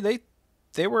 no, they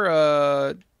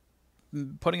were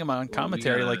putting him on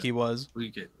commentary like he was. We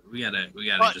gotta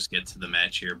just get to the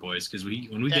match here, boys, because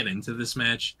when we get into this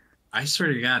match, I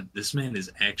swear to God, this man is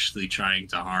actually trying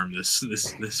to harm this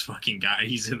fucking guy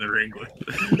he's in the ring with.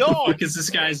 No, what is this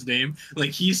guy's name?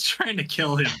 He's trying to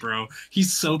kill him, bro.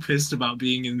 He's so pissed about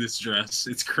being in this dress.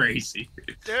 It's crazy,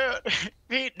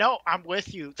 dude. No, I'm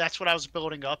with you. That's what I was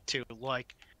building up to.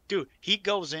 Dude, he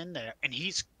goes in there and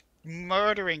he's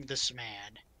murdering this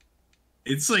man.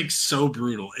 It's so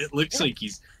brutal. It looks like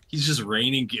he's just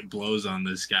raining blows on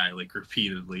this guy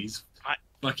repeatedly. He's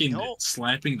fucking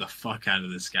slapping the fuck out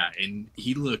of this guy, and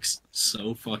he looks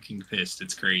so fucking pissed.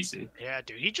 It's crazy. Yeah,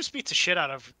 dude, he just beats the shit out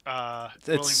of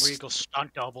William Regal's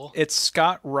stunt double. It's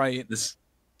Scott Wright.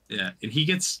 And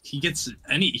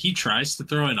he tries to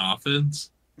throw in offense.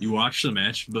 You watch the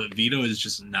match, but Vito is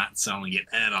just not selling it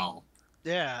at all.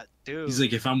 Yeah, dude. He's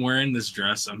if I'm wearing this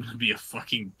dress, I'm gonna be a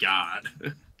fucking god.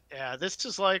 Yeah, this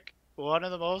is one of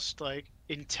the most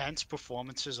intense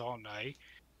performances all night.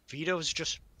 Vito's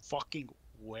just fucking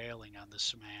wailing on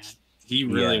this man. He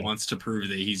really wants to prove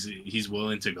that he's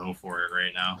willing to go for it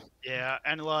right now. Yeah,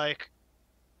 and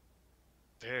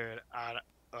dude,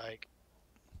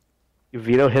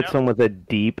 Vito hits him with a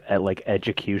deep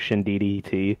execution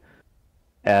DDT,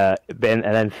 and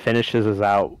then finishes us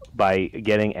out by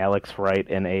getting Alex Wright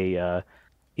in a.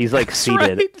 He's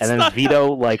seated, right. And then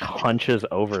Vito hunches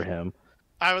over him.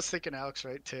 I was thinking Alex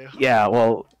Wright too. Yeah,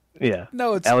 well. Yeah.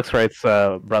 No, it's Alex Wright's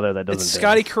brother that doesn't. It's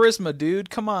Scotty Charisma, dude.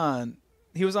 Come on.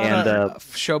 He was on a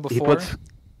show before.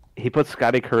 he put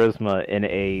Scotty Charisma in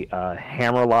a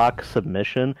hammerlock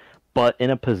submission, but in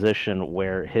a position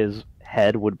where his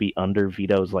head would be under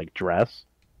Vito's like dress.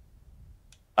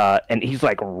 And he's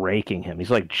like raking him. He's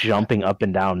like jumping up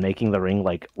and down, making the ring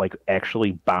like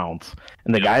actually bounce.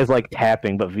 And the guy's like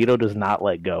tapping, but Vito does not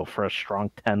let go for a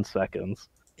strong 10 seconds.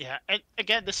 Yeah, and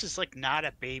again, this is like not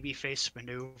a babyface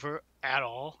maneuver at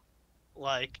all.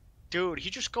 Like, dude, he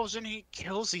just goes in and he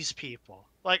kills these people.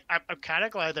 Like, I'm kind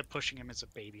of glad they're pushing him as a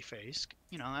babyface.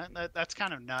 You know, that's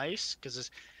kind of nice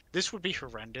because this would be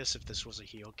horrendous if this was a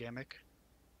heel gimmick.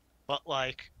 But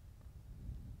like,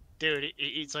 dude,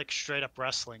 he's like straight up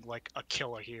wrestling like a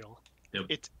killer heel. Yep.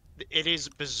 It is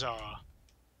bizarre.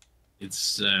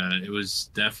 It was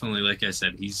definitely, like I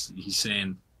said, he's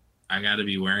saying, I got to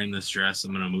be wearing this dress.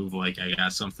 I'm gonna move like I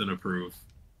got something to prove,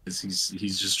 because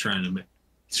he's just trying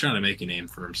to make a name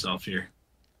for himself here.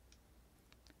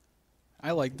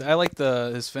 I like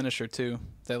his finisher too.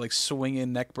 That like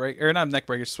swinging neck break, or not neck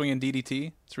breaker, swinging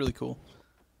DDT. It's really cool.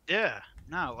 Yeah,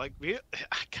 no, like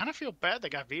I kind of feel bad they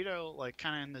got Vito like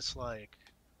kind of in this like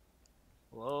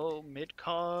low mid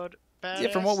card. Yeah,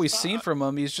 from what we've seen from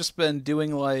him, he's just been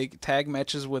doing like tag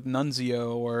matches with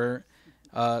Nunzio or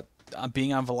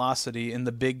being on Velocity in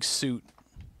the big suit.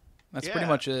 That's pretty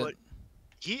much it. But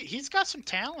he's got some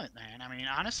talent, man. I mean,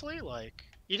 honestly, like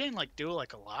he didn't like do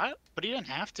like a lot, but he didn't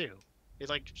have to. It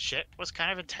like shit was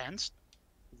kind of intense,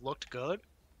 looked good,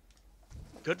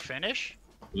 good finish.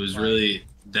 It was really,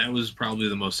 that was probably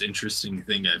the most interesting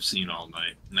thing I've seen all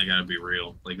night, and I gotta be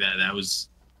real. Like that was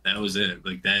it.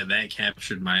 Like that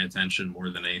captured my attention more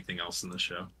than anything else in the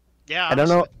show. Yeah,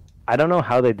 honestly. I don't know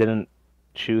how they didn't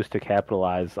choose to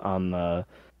capitalize on the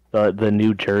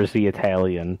New Jersey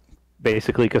Italian,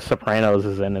 basically, because Sopranos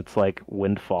is in its like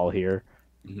windfall here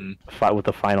with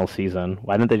the final season.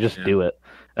 Why didn't they just do it?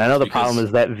 And I know the problem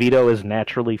is that Vito is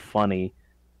naturally funny,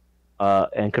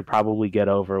 and could probably get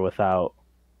over without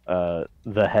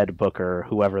the head booker,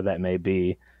 whoever that may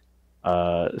be,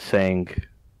 saying,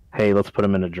 "Hey, let's put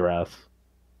him in a dress."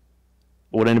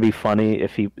 Wouldn't it be funny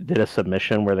if he did a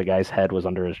submission where the guy's head was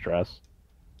under his dress?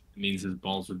 It means his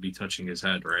balls would be touching his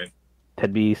head, right?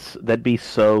 That'd be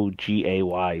so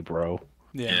GAY, bro.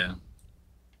 Yeah.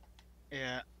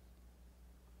 Yeah.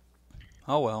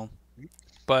 Oh well.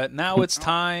 But now it's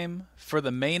time for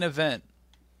the main event.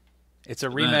 It's a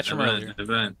rematch from earlier.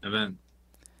 Event.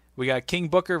 We got King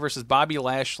Booker versus Bobby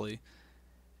Lashley.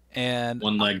 And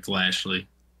one-legged Lashley.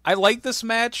 I like this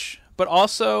match, but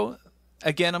also,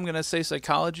 again, I'm going to say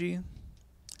psychology.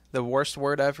 The worst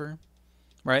word ever.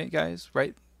 Right, guys?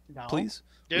 Right? No. Please?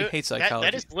 Dude, we hate psychology.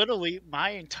 That is literally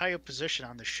my entire position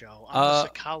on the show. I'm a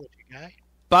psychology guy.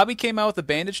 Bobby came out with a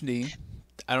bandaged knee.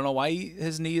 I don't know why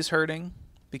his knee is hurting,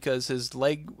 because his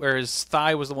leg or his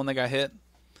thigh was the one that got hit.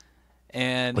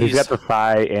 And he's got the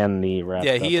thigh and knee wrapped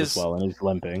up is, as well, and he's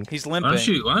limping. He's limping.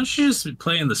 Why don't you just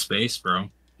play in the space, bro?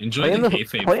 Enjoy the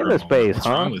kayfabe. Play in the space, What's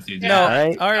huh? wrong with you, dude? No,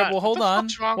 right? all right. Well, hold on.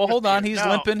 Hold on. He's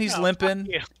limping. He's limping.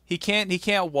 He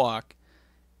can't walk.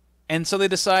 And so they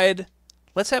decide,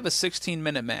 let's have a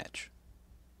 16-minute match.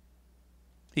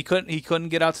 He couldn't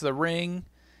get out to the ring.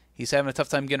 He's having a tough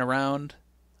time getting around.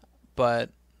 But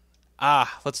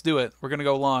let's do it. We're gonna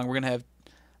go long. We're gonna have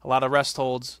a lot of rest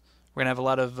holds. We're gonna have a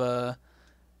lot of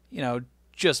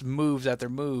just moves after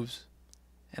moves.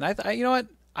 And I you know what?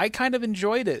 I kind of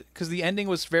enjoyed it because the ending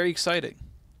was very exciting.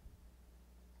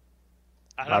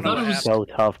 I don't know. He's so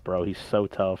tough, bro. He's so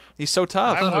tough. He's so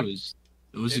tough. I thought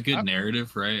it was a good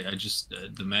narrative, right? I just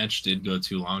the match did go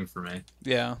too long for me.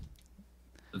 Yeah.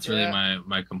 That's really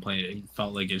my complaint. It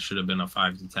felt like it should have been a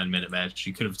 5 to 10 minute match.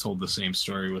 You could have told the same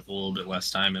story with a little bit less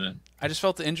time in it. I just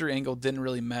felt the injury angle didn't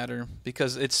really matter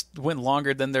because it went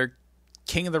longer than their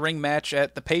King of the Ring match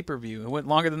at the pay-per-view. It went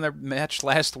longer than their match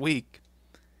last week.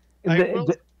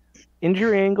 The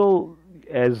injury angle,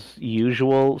 as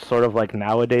usual, sort of like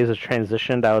nowadays, has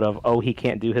transitioned out of, he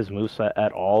can't do his moveset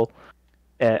at all,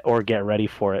 or get ready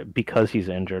for it because he's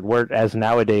injured. Whereas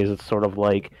nowadays, it's sort of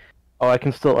like, I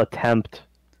can still attempt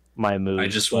my move. I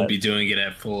just won't be doing it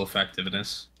at full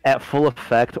effectiveness. At full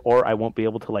effect, or I won't be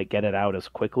able to get it out as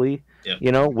quickly,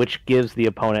 which gives the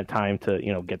opponent time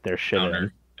to, get their shit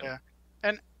in. Yeah.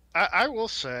 And I will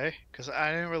say, because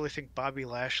I didn't really think Bobby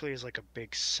Lashley is like a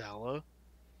big seller,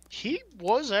 he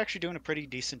was actually doing a pretty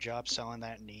decent job selling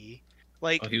that knee.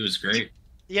 He was great.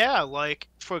 Yeah,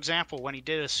 for example, when he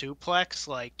did a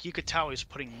suplex, you could tell he was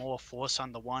putting more force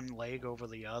on the one leg over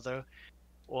the other.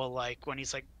 Or when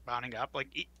he's mounting up,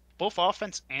 both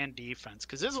offense and defense,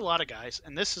 because there's a lot of guys,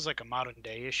 and this is a modern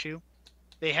day issue.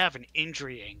 They have an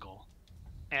injury angle,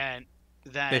 and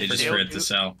then they just forget to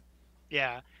sell.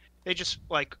 Yeah, they just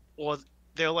or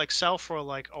they'll like sell for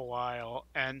like a while,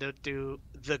 and they'll do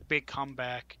the big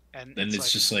comeback, and Then it's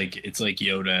like, just like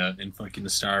Yoda in fucking the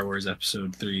Star Wars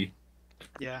Episode 3.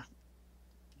 yeah,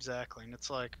 exactly, and it's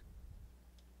like,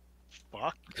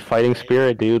 fuck. Fighting okay.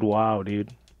 spirit, dude. Wow,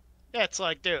 dude. Yeah, it's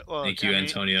like, dude, look, Thank you, I mean,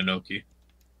 Antonio Noki.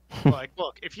 like,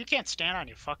 look, if you can't stand on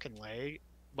your fucking leg,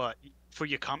 but for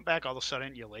your comeback, all of a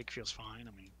sudden your leg feels fine.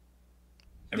 I mean,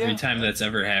 Every time that's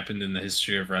ever happened in the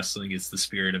history of wrestling, it's the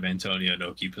spirit of Antonio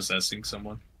Noki possessing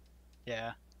someone.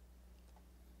 yeah.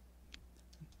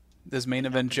 Does main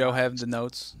event Joe have the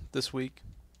notes this week?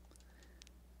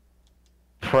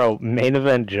 Bro, main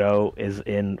event Joe is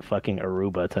in fucking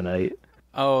Aruba tonight.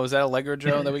 Oh, is that Allegro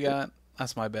Joe that we got?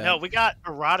 That's my bad. No, we got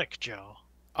erotic Joe.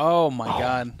 Oh my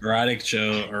god. Erotic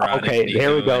Joe, erotic Okay, Nico,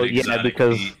 there we go. and Yeah, Exotic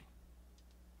because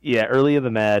Pete. early in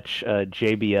the match,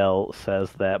 JBL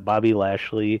says that Bobby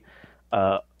Lashley,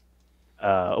 or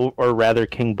rather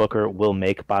King Booker, will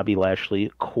make Bobby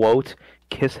Lashley, quote,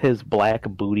 kiss his black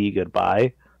booty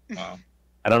goodbye. Wow.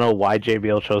 I don't know why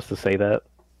JBL chose to say that.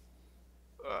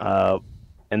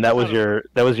 And that was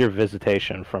your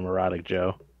visitation from Erotic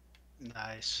Joe.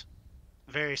 Nice.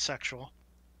 Very sexual.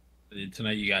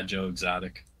 Tonight you got Joe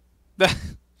Exotic. Oh,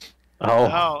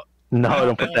 Oh, no,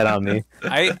 don't put that on me.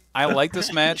 I like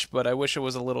this match, but I wish it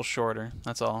was a little shorter.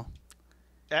 That's all.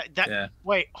 Yeah.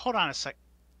 Wait, hold on a sec.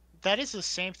 That is the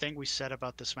same thing we said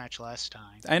about this match last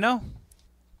time. I know.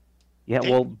 Yeah,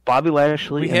 well, Bobby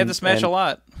Lashley We had this match a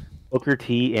lot. Booker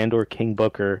T and or King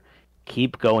Booker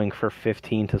keep going for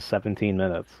 15 to 17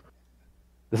 minutes.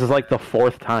 This is like the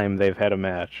fourth time they've had a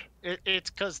match. It's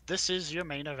because this is your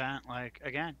main event. Like,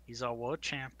 again, he's our world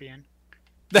champion.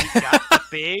 He got the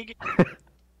big...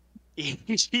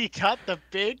 he got the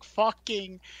big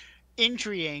fucking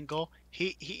injury angle.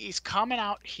 He's coming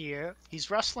out here. He's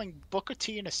wrestling Booker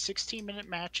T in a 16-minute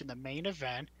match in the main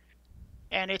event.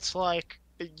 And it's like,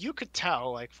 you could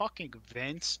tell, like, fucking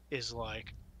Vince is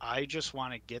like, I just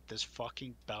want to get this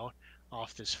fucking belt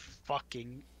off this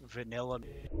fucking vanilla.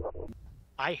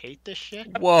 I hate this shit.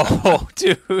 Whoa,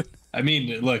 dude. I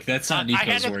mean, look, that's not I had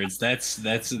Nico's a- words. That's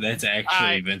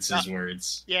actually Vince's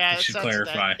words. Yeah, We should that's-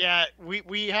 clarify. yeah,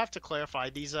 we have to clarify.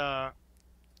 These are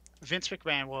Vince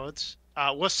McMahon words.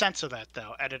 We'll censor that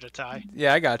though, Editor Ty.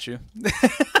 Yeah, I got you.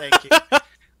 Thank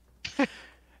you.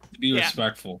 Be Yeah.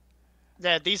 respectful.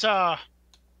 Yeah, these are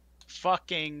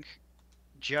fucking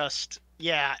just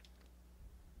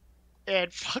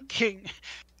and fucking,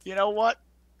 you know what?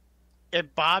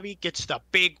 And Bobby gets the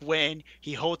big win.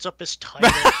 He holds up his title.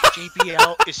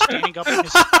 JBL is standing up in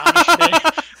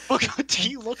astonishment. Booker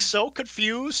T looks so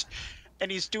confused,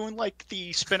 and he's doing like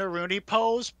the Spinneroonie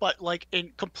pose, but like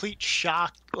in complete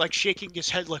shock, like shaking his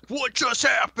head, like "What just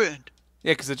happened?"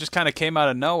 Yeah, because it just kind of came out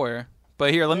of nowhere.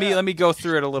 But here, let me go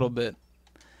through it a little bit.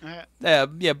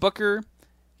 Yeah, Booker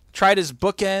tried his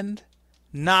bookend,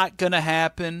 not gonna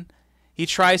happen. He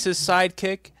tries his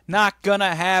sidekick, not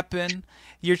gonna happen.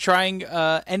 You're trying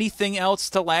anything else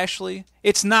to Lashley,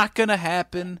 it's not gonna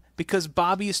happen because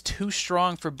Bobby is too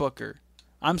strong for Booker.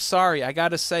 I'm sorry, I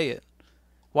gotta say it.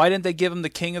 Why didn't they give him the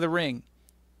King of the Ring?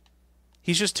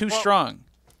 He's just too strong.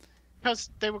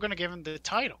 Because they were going to give him the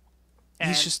title. And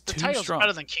He's just the too title's strong.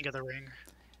 better than King of the Ring.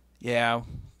 Yeah.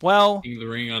 Well, King of the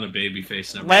Ring on a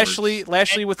babyface never Lashley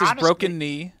works. with his honestly- broken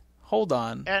knee. Hold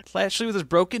on. And- Lashley with his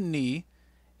broken knee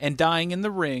and dying in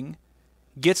the ring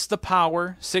gets the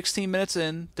power 16 minutes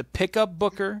in to pick up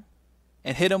Booker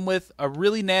and hit him with a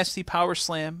really nasty power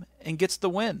slam and gets the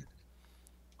win.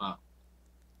 Wow.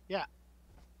 Yeah.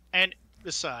 And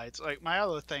besides, like, my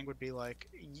other thing would be like,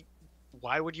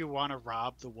 why would you want to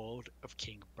rob the world of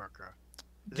King Booker?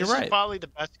 This You're right. is probably the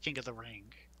best King of the Ring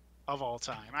of all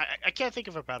time. I can't think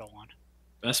of a better one.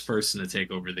 Best person to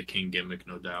take over the King gimmick,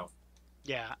 no doubt.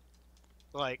 Yeah.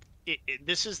 Like,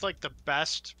 this is like the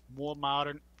best, more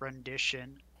modern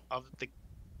rendition of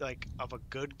of a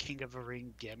good King of the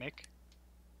Ring gimmick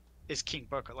is King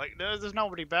Booker. Like, there's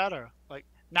nobody better. Like,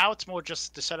 now it's more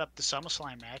just to set up the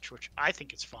SummerSlam match, which I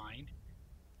think is fine.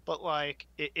 But, like,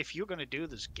 if you're going to do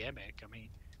this gimmick, I mean,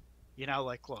 you know,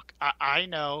 like, look, I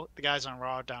know the guys on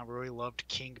Raw down really loved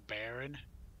King Baron.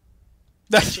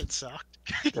 That shit sucked.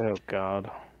 Oh,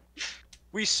 God.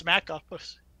 We smack up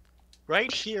us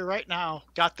right here, right now,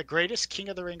 got the greatest King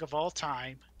of the Ring of all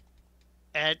time.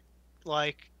 And,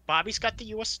 like, Bobby's got the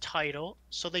U.S. title,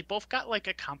 so they both got, like,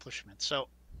 accomplishments. So,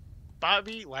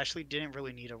 Bobby Lashley didn't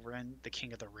really need to win the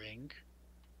King of the Ring.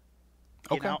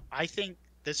 You Okay. know, I think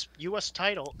this U.S.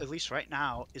 title, at least right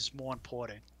now, is more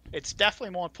important. It's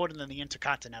definitely more important than the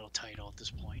Intercontinental title at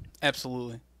this point.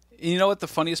 Absolutely. You know what the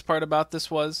funniest part about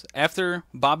this was? After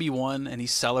Bobby won and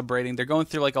he's celebrating, they're going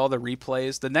through like all the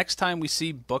replays. The next time we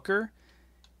see Booker,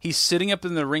 he's sitting up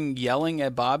in the ring yelling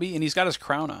at Bobby, and he's got his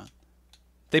crown on.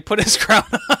 They put his crown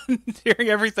on during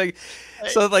everything.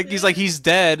 So like he's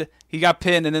dead. He got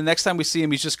pinned, and then next time we see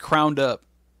him, he's just crowned up.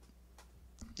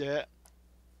 Yeah,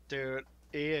 dude,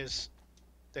 he is.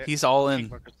 He's all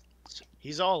in.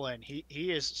 He's all in. He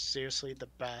is seriously the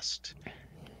best.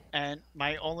 And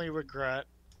my only regret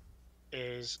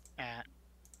is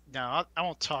no, I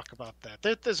won't talk about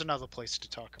that. There's another place to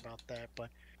talk about that, but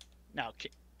no,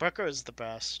 Booker is the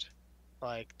best.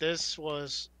 Like this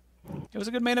was. It was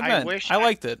a good main event. I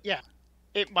liked it. Yeah,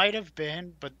 it might have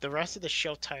been, but the rest of the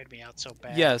show tired me out so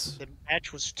bad. Yes, the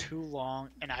match was too long,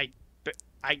 and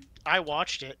I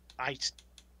watched it. I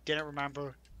didn't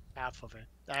remember half of it.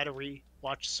 I had to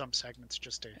re-watch some segments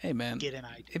just to get an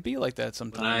idea. It'd be like that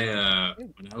sometimes.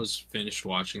 When I was finished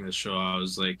watching the show, I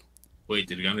was like, "Wait,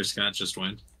 did Gunnar Scott just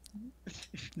win?"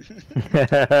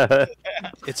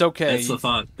 It's okay. That's the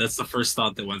thought. That's the first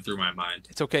thought that went through my mind.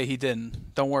 It's okay. He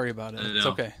didn't. Don't worry about it. It's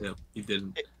okay. Yeah, he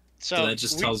didn't. So that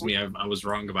just tells me I was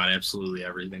wrong about absolutely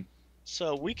everything.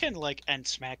 So we can end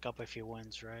Smack Up if he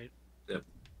wins, right? Yep.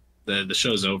 The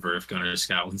show's over if Gunnar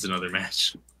Scott wins another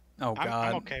match. Oh God.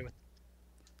 I'm okay with.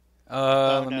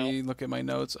 Let me look at my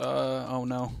notes. Oh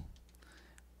no.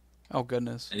 Oh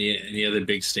goodness. Any other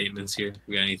big statements here?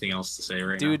 We got anything else to say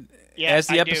right now? Dude, as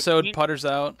the episode putters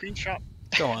out. Screenshot.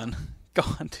 Go on,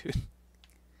 dude.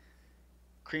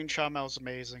 Queen Shamel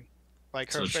amazing.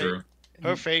 Like her true.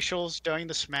 Her facials during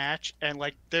this match, and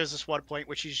like there's this one point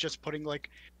where she's just putting like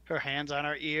her hands on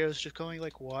her ears, just going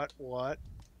like, what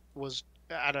was,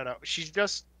 I don't know. She's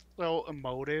just so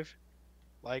emotive.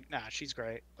 Like, nah, she's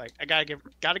great. Like, I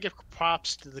gotta give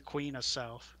props to the queen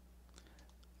herself.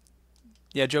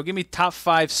 Yeah, Joe, give me top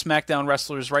 5 SmackDown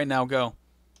wrestlers right now. Go.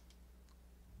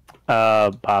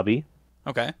 Bobby.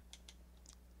 Okay.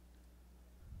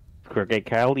 Great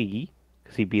Khali,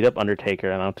 because he beat up Undertaker,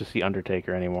 and I don't have to see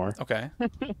Undertaker anymore. Okay.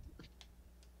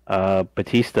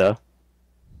 Batista,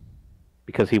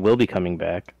 because he will be coming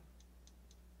back.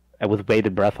 And with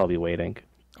bated breath, I'll be waiting.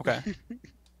 Okay.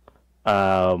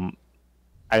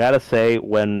 I gotta say,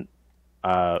 when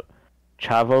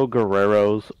Chavo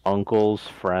Guerrero's uncle's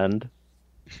friend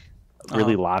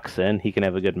really locks in, he can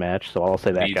have a good match, so I'll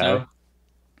say that Vito? guy.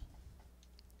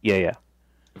 Yeah.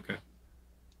 Okay.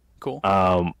 Cool.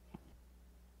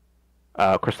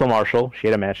 Crystal Marshall, she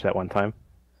had a match that one time.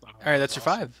 All right, that's your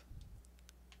 5.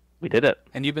 We did it.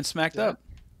 And you've been smacked up.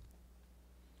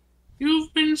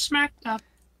 You've been smacked up.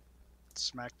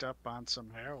 Smacked up on some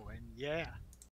heroin, yeah.